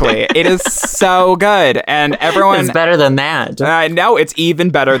 Exactly. It is so good. And everyone... It's better than that. I know, it's even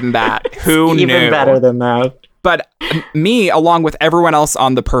better than that. Who knew? Even better than that. But me, along with everyone else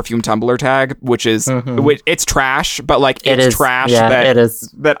on the Perfume Tumblr tag, which is... it's trash, but like, it's trash. Yeah, it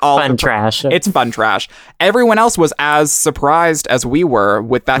is that all fun trash. It's fun trash. Everyone else was as surprised as we were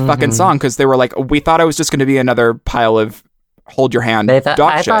with that fucking song, because they were like, we thought it was just going to be another pile of Hold Your Hand. I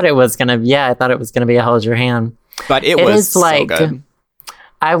thought it was gonna be a Hold Your Hand, but it was so good.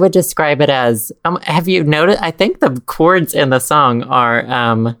 I would describe it as have you noticed? I think the chords in the song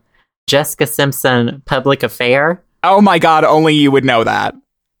are Jessica Simpson Public Affair. Oh my god, only you would know that.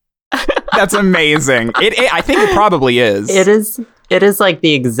 That's amazing. I think it probably is. It is like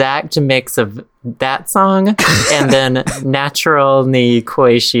the exact mix of that song and then Natural ni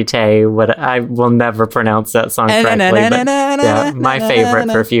Koishite. What I will never pronounce that song correctly, but yeah, my favorite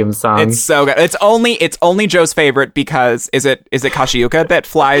Perfume song. It's so good. It's only Joe's favorite because is it Kashiyuka that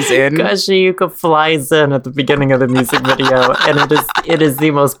flies in? Kashiyuka flies in at the beginning of the music video, and it is the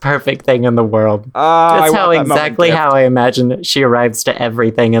most perfect thing in the world. That's exactly how I imagine she arrives to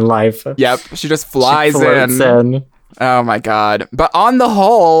everything in life. Yep, she just flies in. Oh my god. But on the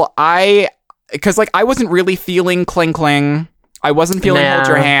whole, because like I wasn't really feeling Cling Cling. I wasn't feeling Hold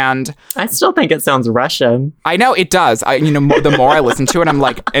Your Hand. I still think it sounds Russian. I know it does. The more I listen to it, I'm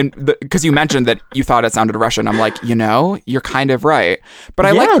like, and because you mentioned that you thought it sounded Russian, I'm like, you're kind of right. But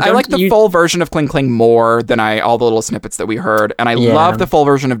I like the full version of Cling Cling more than all the little snippets that we heard, and I love the full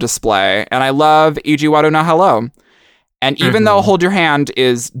version of Display, and I love Ijiwaru no Hello. And even though Hold Your Hand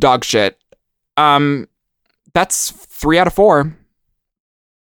is dog shit, that's 3 out of 4.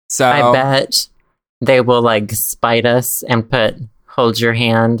 So I bet they will like spite us and put Hold Your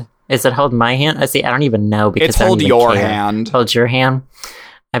Hand. Is it Hold My Hand? I don't even know because it's Hold Your Hand. Hold Your Hand.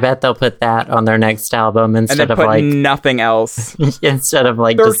 I bet they'll put that on their next album instead of like nothing else. Instead of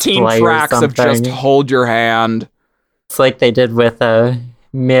like 13 tracks of just Hold Your Hand. It's like they did with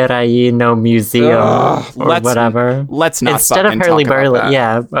Mirai no Museum or whatever. Let's not instead of Hurly Burly.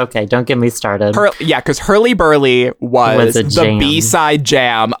 Yeah, okay, don't get me started. Because Hurly Burly was the B-side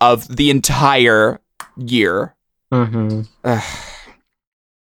jam of the entire year. R.I.P.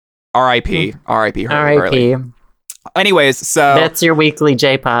 R.I.P. Hurly Burly. Anyways, so that's your weekly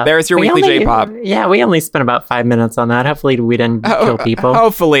J-pop. There's your weekly J-pop. Yeah, we only spent about 5 minutes on that. Hopefully we didn't kill people.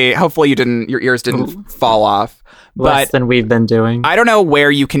 Hopefully your ears didn't fall off. Less than we've been doing. I don't know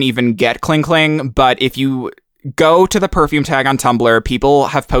where you can even get Cling Cling, but if you go to the Perfume tag on Tumblr, people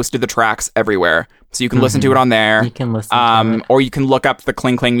have posted the tracks everywhere. So you can listen to it on there. You can listen to it. Or you can look up the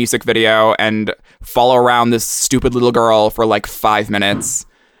Cling Cling music video and follow around this stupid little girl for like 5 minutes.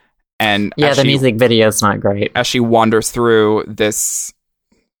 And the music video's not great. As she wanders through this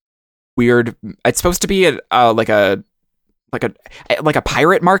weird... It's supposed to be like a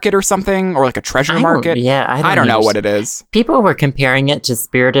pirate market or something, or like a treasure market. Yeah, I don't know what it is. People were comparing it to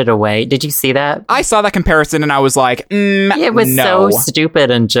Spirited Away. Did you see that? I saw that comparison and I was like, it was so stupid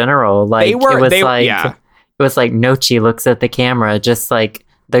in general. Like it was like Nochi looks at the camera, just like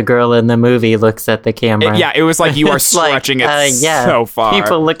the girl in the movie looks at the camera. It was like you are stretching it so far.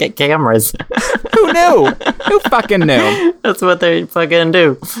 People look at cameras. Who knew? Who fucking knew? That's what they fucking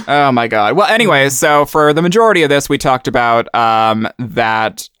do. Oh my god. Well, anyways, so for the majority of this, we talked about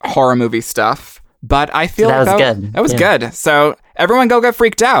that horror movie stuff. But I feel that was good. That was good. So everyone go get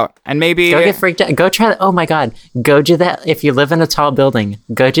freaked out. And maybe... Go get freaked out. Go try... Oh my god. Go do that. If you live in a tall building,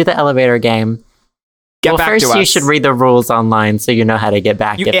 go do the elevator game. First you should read the rules online so you know how to get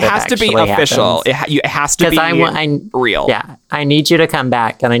back. It has to be official. It has to be real. Yeah, I need you to come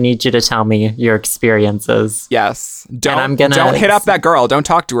back and I need you to tell me your experiences. Yes. Don't hit up that girl. Don't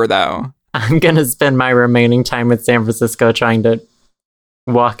talk to her though. I'm gonna spend my remaining time in San Francisco trying to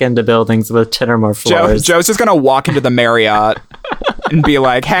walk into buildings with 10 or more floors. Joe's just gonna walk into the Marriott and be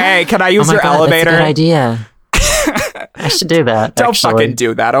like, "Hey, can I use your elevator?" That's a good idea. I should do that. Don't fucking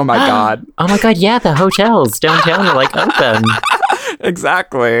do that. Oh my god. Oh my god, yeah, the hotels downtown are like open.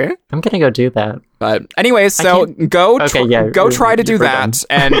 Exactly. I'm gonna go do that. But anyways, so go try to do that,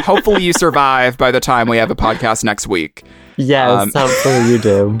 and hopefully you survive by the time we have a podcast next week. Yes, hopefully you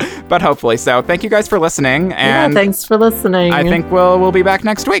do. But hopefully. So thank you guys for listening. And thanks for listening. I think we'll be back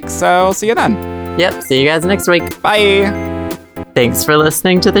next week. So see you then. Yep, see you guys next week. Bye. Thanks for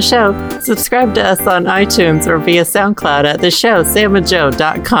listening to the show. Subscribe to us on iTunes or via SoundCloud at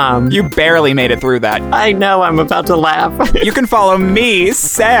theshowsamandjoe.com. You barely made it through that. I know, I'm about to laugh. You can follow me,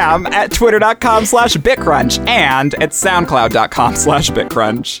 Sam, at twitter.com/bitcrunch and at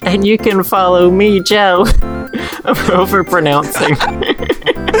soundcloud.com/bitcrunch. And you can follow me, Joe. I'm overpronouncing.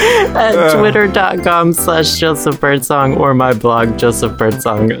 at twitter.com/JosephBirdsong or my blog,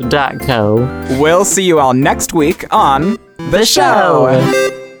 josephbirdsong.co. We'll see you all next week on The Show.